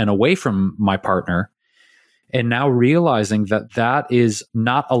isolation and away from my partner. And now realizing that that is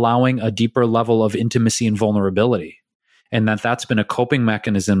not allowing a deeper level of intimacy and vulnerability. And that's been a coping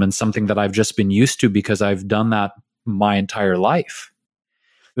mechanism and something that I've just been used to because I've done that my entire life.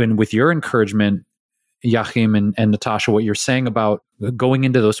 And with your encouragement, Joachim and Natasha, what you're saying about going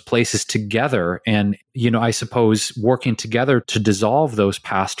into those places together and, I suppose working together to dissolve those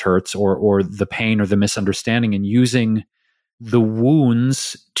past hurts or the pain or the misunderstanding, and using the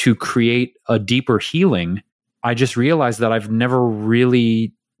wounds to create a deeper healing, I just realized that I've never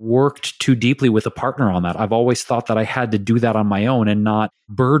really worked too deeply with a partner on that. I've always thought that I had to do that on my own and not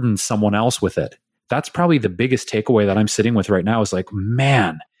burden someone else with it. That's probably the biggest takeaway that I'm sitting with right now is like,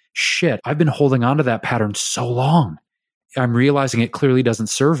 man, shit, I've been holding on to that pattern so long. I'm realizing it clearly doesn't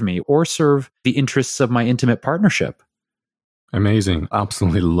serve me or serve the interests of my intimate partnership. Amazing.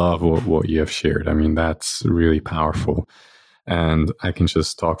 Absolutely love what you have shared. I mean, that's really powerful. And I can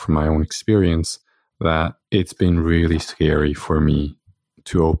just talk from my own experience that it's been really scary for me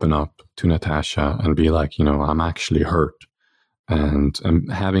to open up to Natasha and be like, I'm actually hurt. And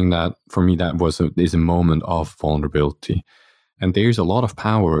having that, for me, that is a moment of vulnerability. And there's a lot of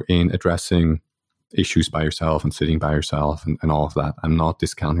power in addressing issues by yourself and sitting by yourself and all of that. I'm not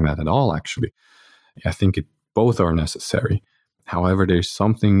discounting that at all, actually. I think both are necessary. However, there's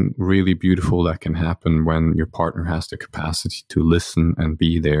something really beautiful that can happen when your partner has the capacity to listen and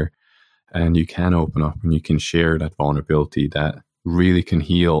be there. And you can open up and you can share that vulnerability that really can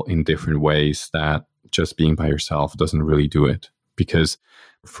heal in different ways that just being by yourself doesn't really do it. Because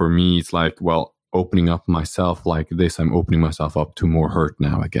for me, it's like, well, opening up myself like this, I'm opening myself up to more hurt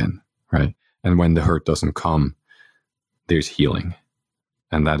now again, right? And when the hurt doesn't come, there's healing.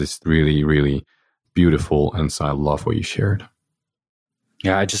 And that is really, really beautiful. And so I love what you shared.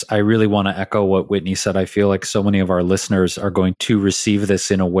 Yeah, I really want to echo what Whitney said. I feel like so many of our listeners are going to receive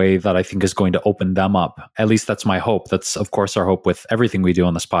this in a way that I think is going to open them up. At least that's my hope. That's, of course, our hope with everything we do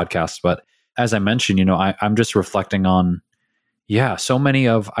on this podcast. But as I mentioned, I'm just reflecting on, so many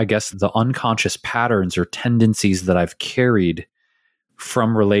of, I guess, the unconscious patterns or tendencies that I've carried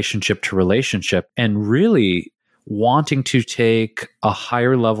from relationship to relationship, and really wanting to take a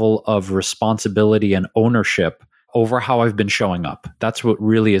higher level of responsibility and ownership over how I've been showing up. That's what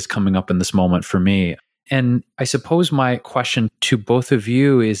really is coming up in this moment for me. And I suppose my question to both of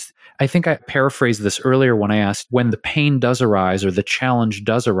you is, I think I paraphrased this earlier when I asked, when the pain does arise or the challenge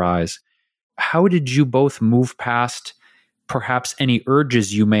does arise, how did you both move past perhaps any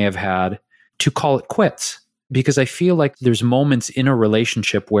urges you may have had to call it quits? Because I feel like there's moments in a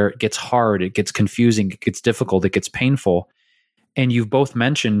relationship where it gets hard, it gets confusing, it gets difficult, it gets painful. And you've both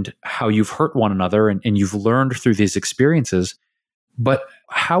mentioned how you've hurt one another and you've learned through these experiences. But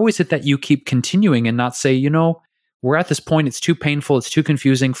how is it that you keep continuing and not say, we're at this point, it's too painful, it's too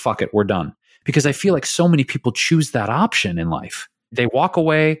confusing, fuck it, we're done? Because I feel like so many people choose that option in life. They walk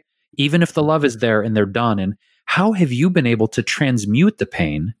away, even if the love is there, and they're done. And how have you been able to transmute the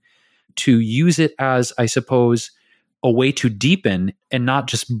pain to use it as, I suppose, a way to deepen and not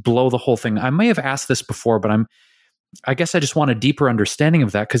just blow the whole thing? I may have asked this before, but I guess I just want a deeper understanding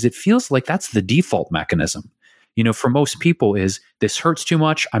of that, because it feels like that's the default mechanism. For most people is, this hurts too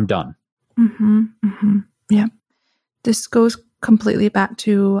much, I'm done. Mm-hmm, mm-hmm. Yeah. This goes completely back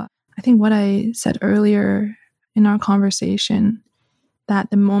to, I think, what I said earlier in our conversation, that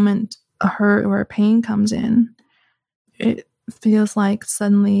the moment a hurt or a pain comes in, it feels like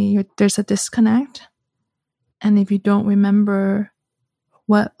suddenly there's a disconnect. And if you don't remember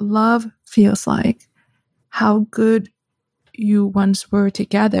what love feels like, how good you once were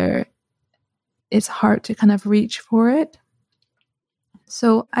together, it's hard to kind of reach for it.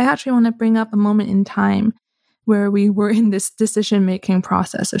 So I actually want to bring up a moment in time where we were in this decision-making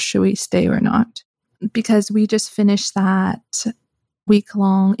process of should we stay or not? Because we just finished that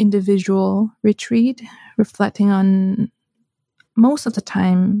week-long individual retreat, reflecting on, most of the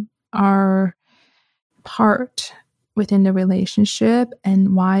time, our part within the relationship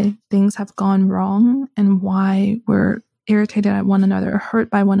and why things have gone wrong and why we're irritated at one another, hurt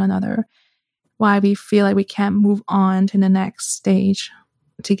by one another, why we feel like we can't move on to the next stage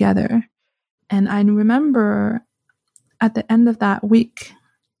together. And I remember at the end of that week,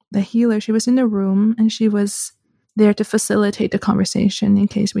 the healer, she was in the room and she was there to facilitate the conversation in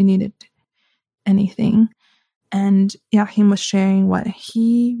case we needed anything. And Joachim was sharing what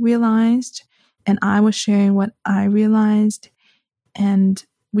he realized, and I was sharing what I realized. And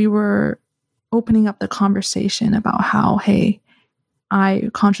we were opening up the conversation about how, hey, I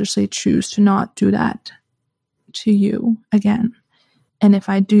consciously choose to not do that to you again. And if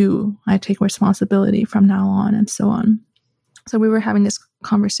I do, I take responsibility from now on, and so on. So we were having this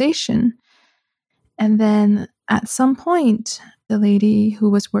conversation. And then at some point, the lady who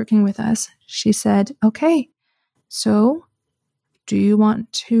was working with us, she said, okay, so do you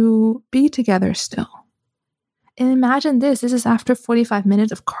want to be together still? And imagine this is after 45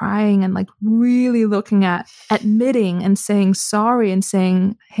 minutes of crying and like really looking at admitting and saying sorry and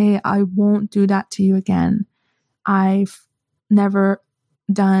saying, hey, I won't do that to you again. I've never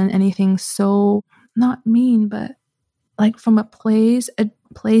done anything so not mean, but like from a place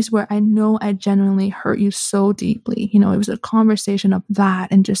where I know I genuinely hurt you so deeply. You know, it was a conversation of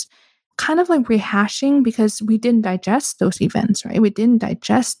that and just kind of like rehashing, because we didn't digest those events, right? We didn't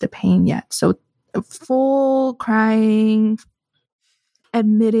digest the pain yet. So full crying,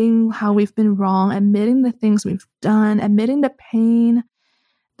 admitting how we've been wrong, admitting the things we've done, admitting the pain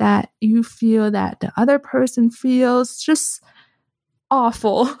that you feel, that the other person feels, just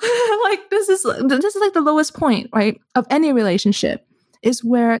awful. Like this is like the lowest point, right, of any relationship, is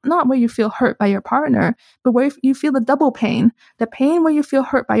where not where you feel hurt by your partner, but where you feel the double pain. The pain where you feel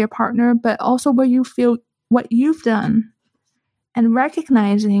hurt by your partner, but also where you feel what you've done. And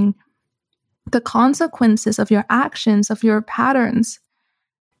recognizing the consequences of your actions, of your patterns.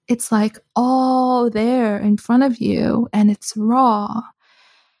 It's like all there in front of you, and it's raw.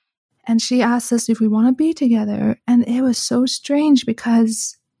 And she asked us if we want to be together. And it was so strange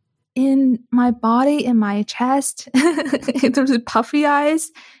because in my body, in my chest, in terms of puffy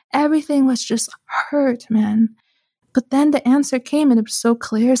eyes, everything was just hurt, man. But then the answer came and it was so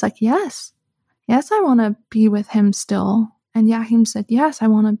clear. It's like, yes, I want to be with him still. And Yahim said, yes, I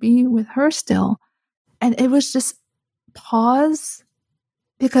want to be with her still. And it was just pause,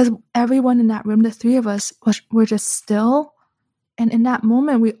 because everyone in that room, the three of us, were just still. And in that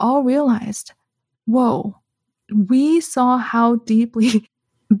moment, we all realized, whoa, we saw how deeply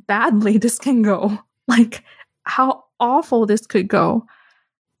badly this can go, like how awful this could go.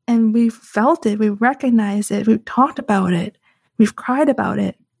 And we felt it, we recognized it, we've talked about it, we've cried about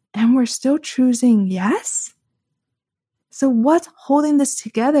it, and we're still choosing yes? So what's holding this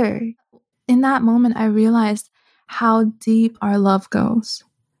together? In that moment, I realized how deep our love goes.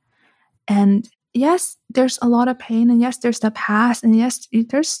 And yes, there's a lot of pain, and yes, there's the past, and yes,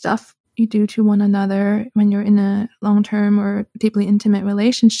 there's stuff you do to one another when you're in a long-term or deeply intimate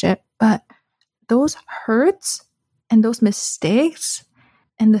relationship. But those hurts and those mistakes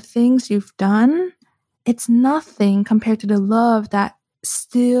and the things you've done, it's nothing compared to the love that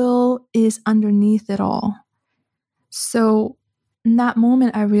still is underneath it all. So in that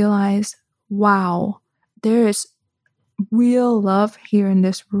moment, I realized, wow, there is real love here in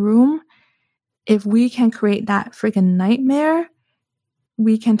this room. If we can create that freaking nightmare,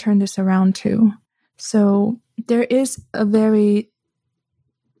 we can turn this around too. So there is a very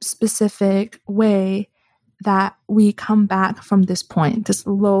specific way that we come back from this point, this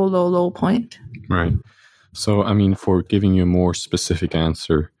low point. Right. So, I mean, for giving you a more specific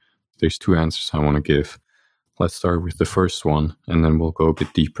answer, there's two answers I want to give. Let's start with the first one, and then we'll go a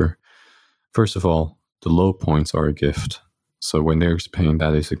bit deeper. First of all, the low points are a gift. So when there's pain,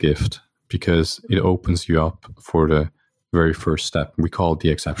 that is a gift, because it opens you up for the very first step. We call it the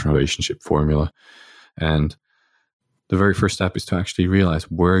exceptional relationship formula. And the very first step is to actually realize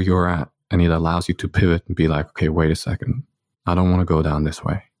where you're at. And it allows you to pivot and be like, okay, wait a second. I don't want to go down this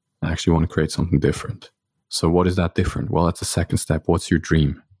way. I actually want to create something different. So what is that different? Well, that's the second step. What's your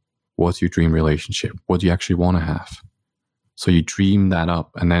dream? What's your dream relationship? What do you actually want to have? So you dream that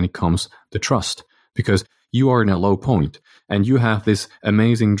up, and then it comes the trust, because you are in a low point and you have this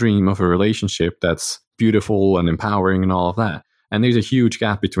amazing dream of a relationship that's beautiful and empowering and all of that. And there's a huge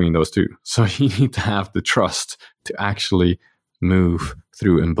gap between those two. So you need to have the trust to actually move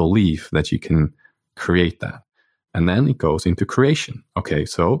through and believe that you can create that. And then it goes into creation. Okay,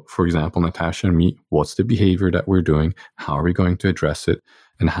 so for example, Natasha and me, what's the behavior that we're doing? How are we going to address it?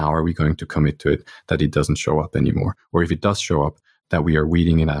 And how are we going to commit to it that it doesn't show up anymore? Or if it does show up, that we are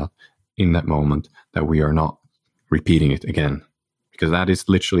weeding it out in that moment, that we are not repeating it again. Because that is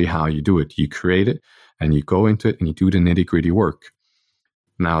literally how you do it. You create it and you go into it and you do the nitty-gritty work.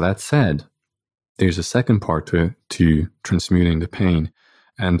 Now, that said, there's a second part to transmuting the pain.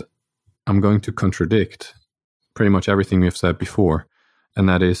 And I'm going to contradict pretty much everything we've said before. And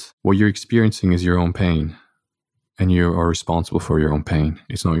that is, what you're experiencing is your own pain. And you are responsible for your own pain.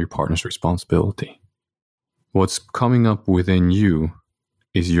 It's not your partner's responsibility. What's coming up within you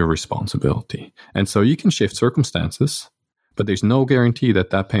is your responsibility. And so you can shift circumstances, but there's no guarantee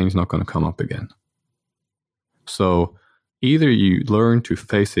that that pain is not going to come up again. So either you learn to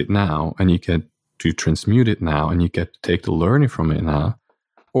face it now and you get to transmute it now and you get to take the learning from it now,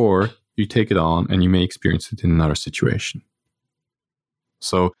 or you take it on and you may experience it in another situation.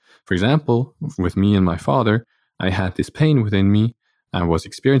 So, for example, with me and my father, I had this pain within me. I was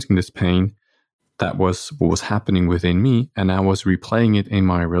experiencing this pain. That was what was happening within me, and I was replaying it in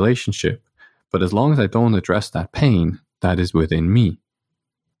my relationship. But as long as I don't address that pain that is within me,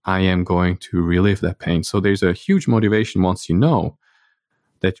 I am going to relive that pain. So there's a huge motivation once you know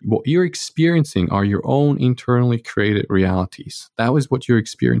that what you're experiencing are your own internally created realities. That is what you're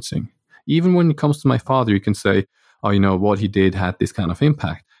experiencing. Even when it comes to my father, you can say, oh, what he did had this kind of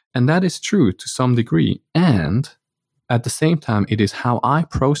impact. And that is true to some degree. And at the same time, it is how I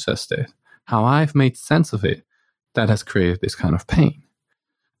processed it, how I've made sense of it, that has created this kind of pain.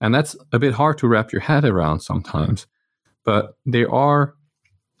 And that's a bit hard to wrap your head around sometimes. But there are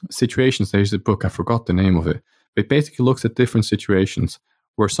situations, there's a book, I forgot the name of it, but it basically looks at different situations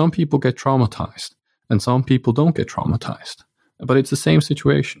where some people get traumatized and some people don't get traumatized. But it's the same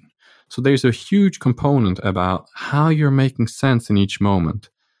situation. So there's a huge component about how you're making sense in each moment.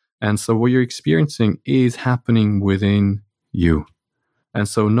 And so what you're experiencing is happening within you. And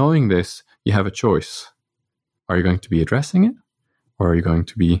so knowing this, you have a choice. Are you going to be addressing it? Or are you going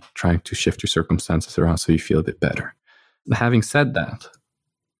to be trying to shift your circumstances around so you feel a bit better? Having said that,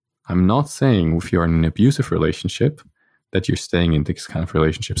 I'm not saying if you're in an abusive relationship that you're staying in this kind of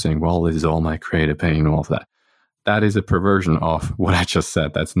relationship saying, well, this is all my creative pain and all of that. That is a perversion of what I just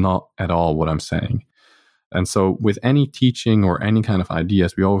said. That's not at all what I'm saying. And so with any teaching or any kind of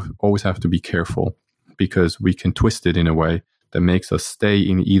ideas, we always have to be careful because we can twist it in a way that makes us stay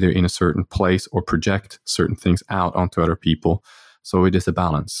either in a certain place or project certain things out onto other people. So it is a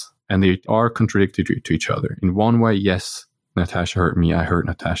balance. And they are contradictory to each other. In one way, yes, Natasha hurt me, I hurt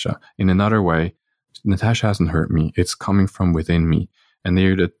Natasha. In another way, Natasha hasn't hurt me. It's coming from within me. And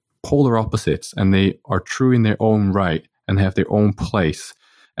they're the polar opposites, and they are true in their own right and have their own place.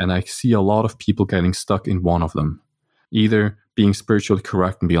 And I see a lot of people getting stuck in one of them, either being spiritually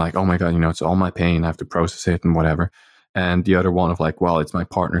correct and be like, oh my God, it's all my pain, I have to process it and whatever. And the other one of like, well, it's my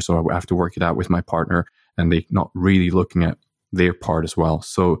partner, so I have to work it out with my partner. And they not really looking at their part as well.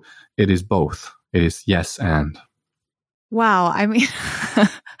 So it is both. It is yes and. Wow. I mean,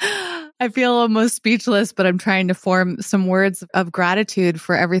 I feel almost speechless, but I'm trying to form some words of gratitude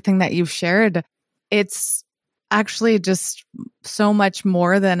for everything that you've shared. It's actually just so much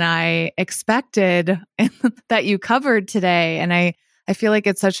more than I expected that you covered today. And I feel like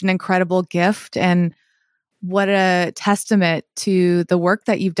it's such an incredible gift, and what a testament to the work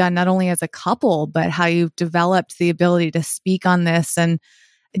that you've done, not only as a couple, but how you've developed the ability to speak on this and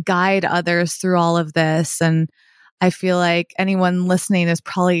guide others through all of this. And I feel like anyone listening is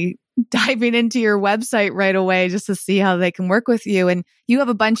probably diving into your website right away just to see how they can work with you. And you have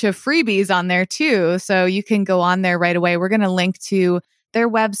a bunch of freebies on there too. So you can go on there right away. We're going to link to their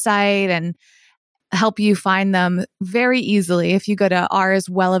website and help you find them very easily. If you go to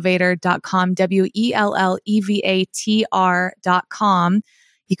arswellevator.com, WELLEVATR.com,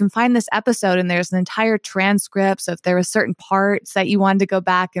 you can find this episode and there's an entire transcript. So if there were certain parts that you wanted to go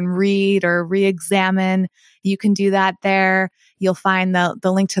back and read or re-examine, you can do that there. You'll find the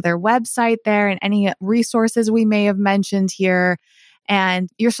link to their website there and any resources we may have mentioned here, and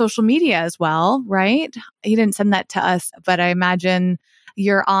your social media as well, right? You didn't send that to us, but I imagine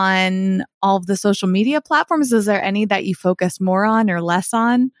you're on all of the social media platforms. Is there any that you focus more on or less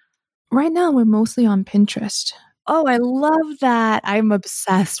on? Right now, we're mostly on Pinterest. Oh, I love that. I'm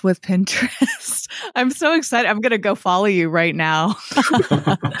obsessed with Pinterest. I'm so excited. I'm going to go follow you right now.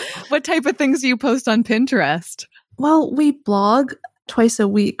 What type of things do you post on Pinterest? Well, we blog twice a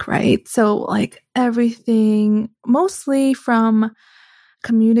week, right? So like everything, mostly from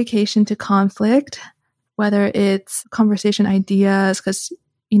communication to conflict, whether it's conversation ideas, because,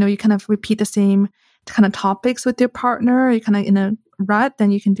 you kind of repeat the same kind of topics with your partner, you're kind of in a rut,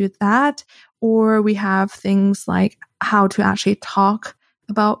 then you can do that. Or we have things like how to actually talk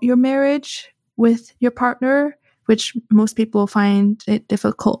about your marriage with your partner, which most people find it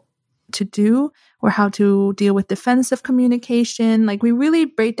difficult to do, or how to deal with defensive communication. Like we really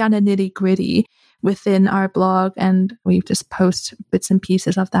break down the nitty-gritty within our blog, and we just post bits and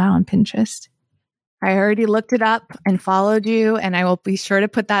pieces of that on Pinterest. I already looked it up and followed you, and I will be sure to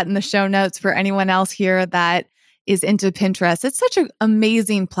put that in the show notes for anyone else here that is into Pinterest. It's such an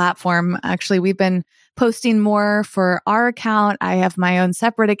amazing platform. Actually, we've been posting more for our account. I have my own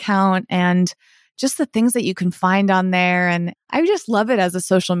separate account, and just the things that you can find on there. And I just love it as a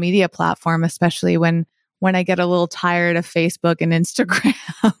social media platform, especially when I get a little tired of Facebook and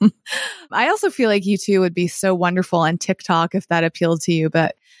Instagram. I also feel like you two would be so wonderful on TikTok if that appealed to you,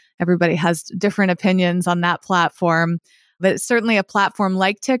 but everybody has different opinions on that platform. But it's certainly a platform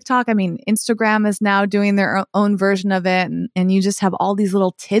like TikTok. I mean, Instagram is now doing their own version of it. And you just have all these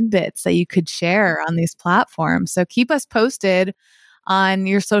little tidbits that you could share on these platforms. So keep us posted on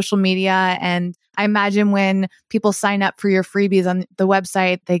your social media. And I imagine when people sign up for your freebies on the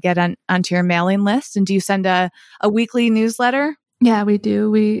website, they get onto your mailing list. And do you send a weekly newsletter? Yeah, we do.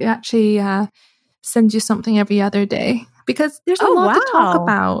 We actually send you something every other day, because there's a lot to talk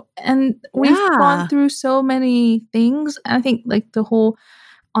about. And we've gone through so many things. I think like the whole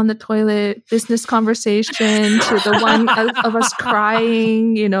on the toilet business conversation to the one of us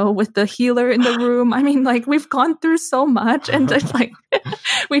crying, with the healer in the room. I mean, like, we've gone through so much, and it's like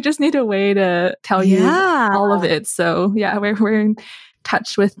we just need a way to tell you all of it. So yeah, we're in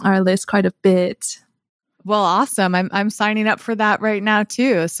touch with our list quite a bit. Well, awesome. I'm signing up for that right now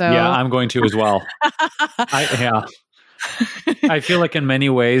too. So yeah, I'm going to as well. I feel like in many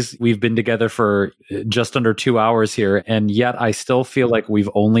ways we've been together for just under 2 hours here, and yet I still feel like we've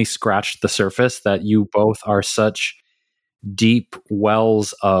only scratched the surface, that you both are such deep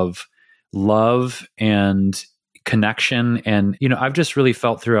wells of love and connection. And, I've just really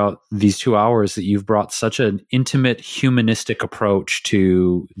felt throughout these 2 hours that you've brought such an intimate, humanistic approach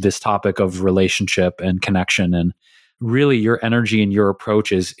to this topic of relationship and connection. And really your energy and your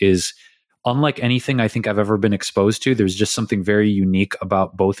approach is unlike anything I think I've ever been exposed to. There's just something very unique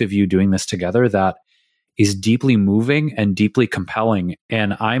about both of you doing this together that is deeply moving and deeply compelling.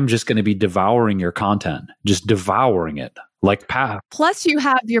 And I'm just going to be devouring your content, just devouring it like Pat. Plus, you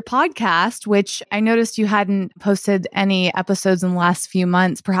have your podcast, which I noticed you hadn't posted any episodes in the last few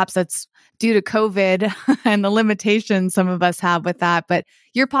months. Perhaps that's due to COVID and the limitations some of us have with that. But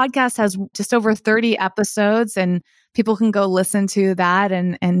your podcast has just over 30 episodes, and people can go listen to that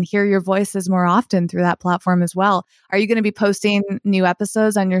and hear your voices more often through that platform as well. Are you going to be posting new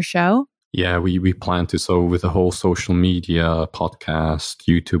episodes on your show? Yeah, we plan to. So with the whole social media, podcast,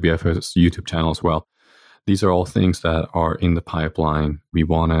 YouTube, we have a YouTube channel as well. These are all things that are in the pipeline. We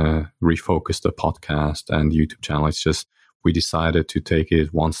want to refocus the podcast and YouTube channel. It's just, we decided to take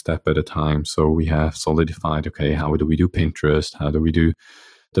it one step at a time. So we have solidified, okay, how do we do Pinterest? How do we do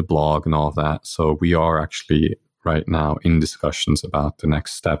the blog and all of that? So we are actually right now in discussions about the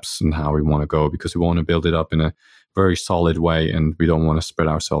next steps and how we want to go, because we want to build it up in a very solid way, and we don't want to spread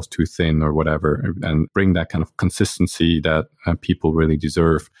ourselves too thin or whatever, and bring that kind of consistency that people really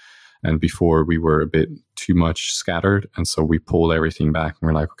deserve. And before, we were a bit too much scattered, and so we pulled everything back and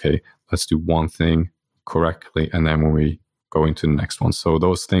we're like, okay, let's do one thing correctly, and then when we go into the next one. So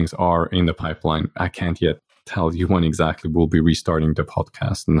those things are in the pipeline. I can't yet tell you when exactly we'll be restarting the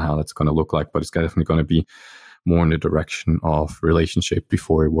podcast and how that's going to look like, but it's definitely going to be more in the direction of relationship.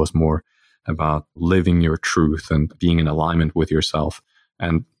 Before, it was more about living your truth and being in alignment with yourself.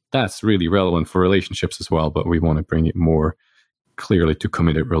 And that's really relevant for relationships as well, but we want to bring it more clearly to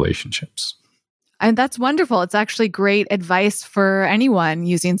committed relationships. And that's wonderful. It's actually great advice for anyone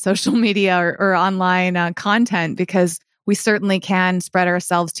using social media or online content, because we certainly can spread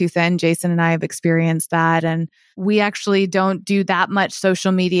ourselves too thin. Jason and I have experienced that. And we actually don't do that much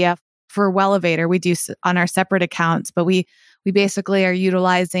social media for Wellevator. We do on our separate accounts, but we basically are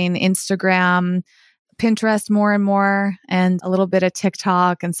utilizing Instagram, Pinterest more and more, and a little bit of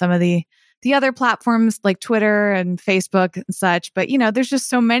TikTok and some of the other platforms like Twitter and Facebook and such. But, there's just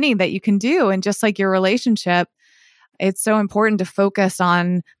so many that you can do. And just like your relationship, it's so important to focus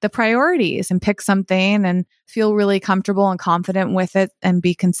on the priorities and pick something and feel really comfortable and confident with it and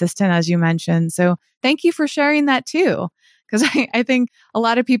be consistent, as you mentioned. So thank you for sharing that too, because I think a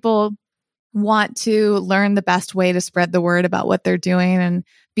lot of people want to learn the best way to spread the word about what they're doing, and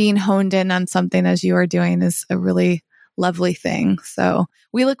being honed in on something as you are doing is a really lovely thing. So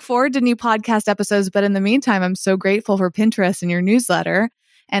we look forward to new podcast episodes. But in the meantime, I'm so grateful for Pinterest and your newsletter.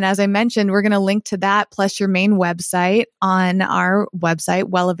 And as I mentioned, we're going to link to that plus your main website on our website,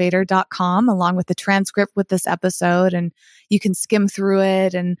 wellevator.com, along with the transcript with this episode. And you can skim through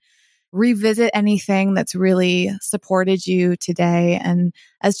it and revisit anything that's really supported you today. And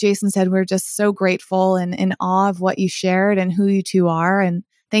as Jason said, we're just so grateful and in awe of what you shared and who you two are. And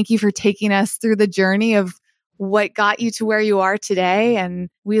thank you for taking us through the journey of what got you to where you are today. And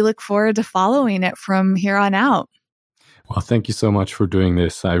we look forward to following it from here on out. Well, thank you so much for doing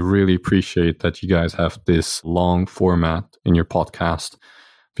this. I really appreciate that you guys have this long format in your podcast,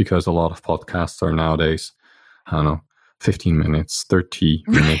 because a lot of podcasts are nowadays, 15 minutes, 30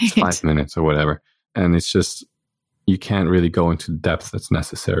 minutes, 5 minutes or whatever. And it's just, you can't really go into depth that's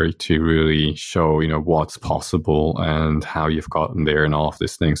necessary to really show, what's possible and how you've gotten there and all of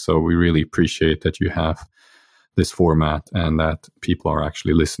these things. So we really appreciate that you have this format and that people are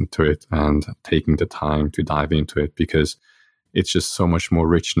actually listening to it and taking the time to dive into it, because it's just so much more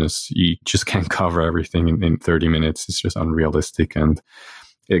richness. You just can't cover everything in 30 minutes. It's just unrealistic. And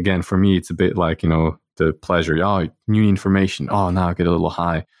again, for me, it's a bit like, the pleasure. Oh, new information. Oh, now I get a little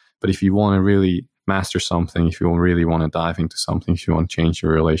high. But if you want to really master something, if you really want to dive into something, if you want to change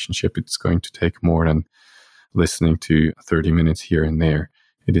your relationship, it's going to take more than listening to 30 minutes here and there.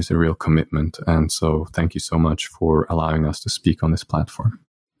 It is a real commitment. And so thank you so much for allowing us to speak on this platform.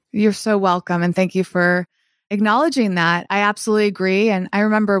 You're so welcome. And thank you for acknowledging that. I absolutely agree. And I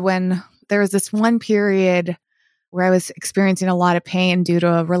remember when there was this one period where I was experiencing a lot of pain due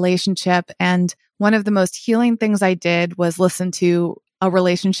to a relationship. And one of the most healing things I did was listen to a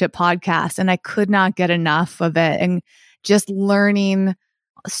relationship podcast. And I could not get enough of it. And just learning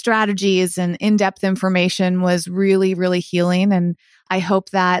strategies and in-depth information was really, really healing. And I hope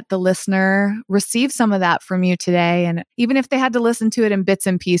that the listener received some of that from you today. And even if they had to listen to it in bits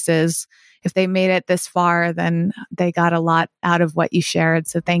and pieces, if they made it this far, then they got a lot out of what you shared.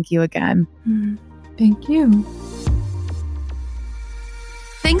 So thank you again. Thank you.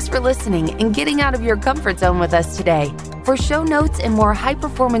 Thanks for listening and getting out of your comfort zone with us today. For show notes and more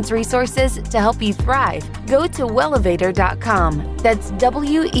high-performance resources to help you thrive, go to wellevatr.com. That's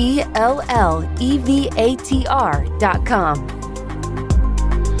WELLEVATR.com.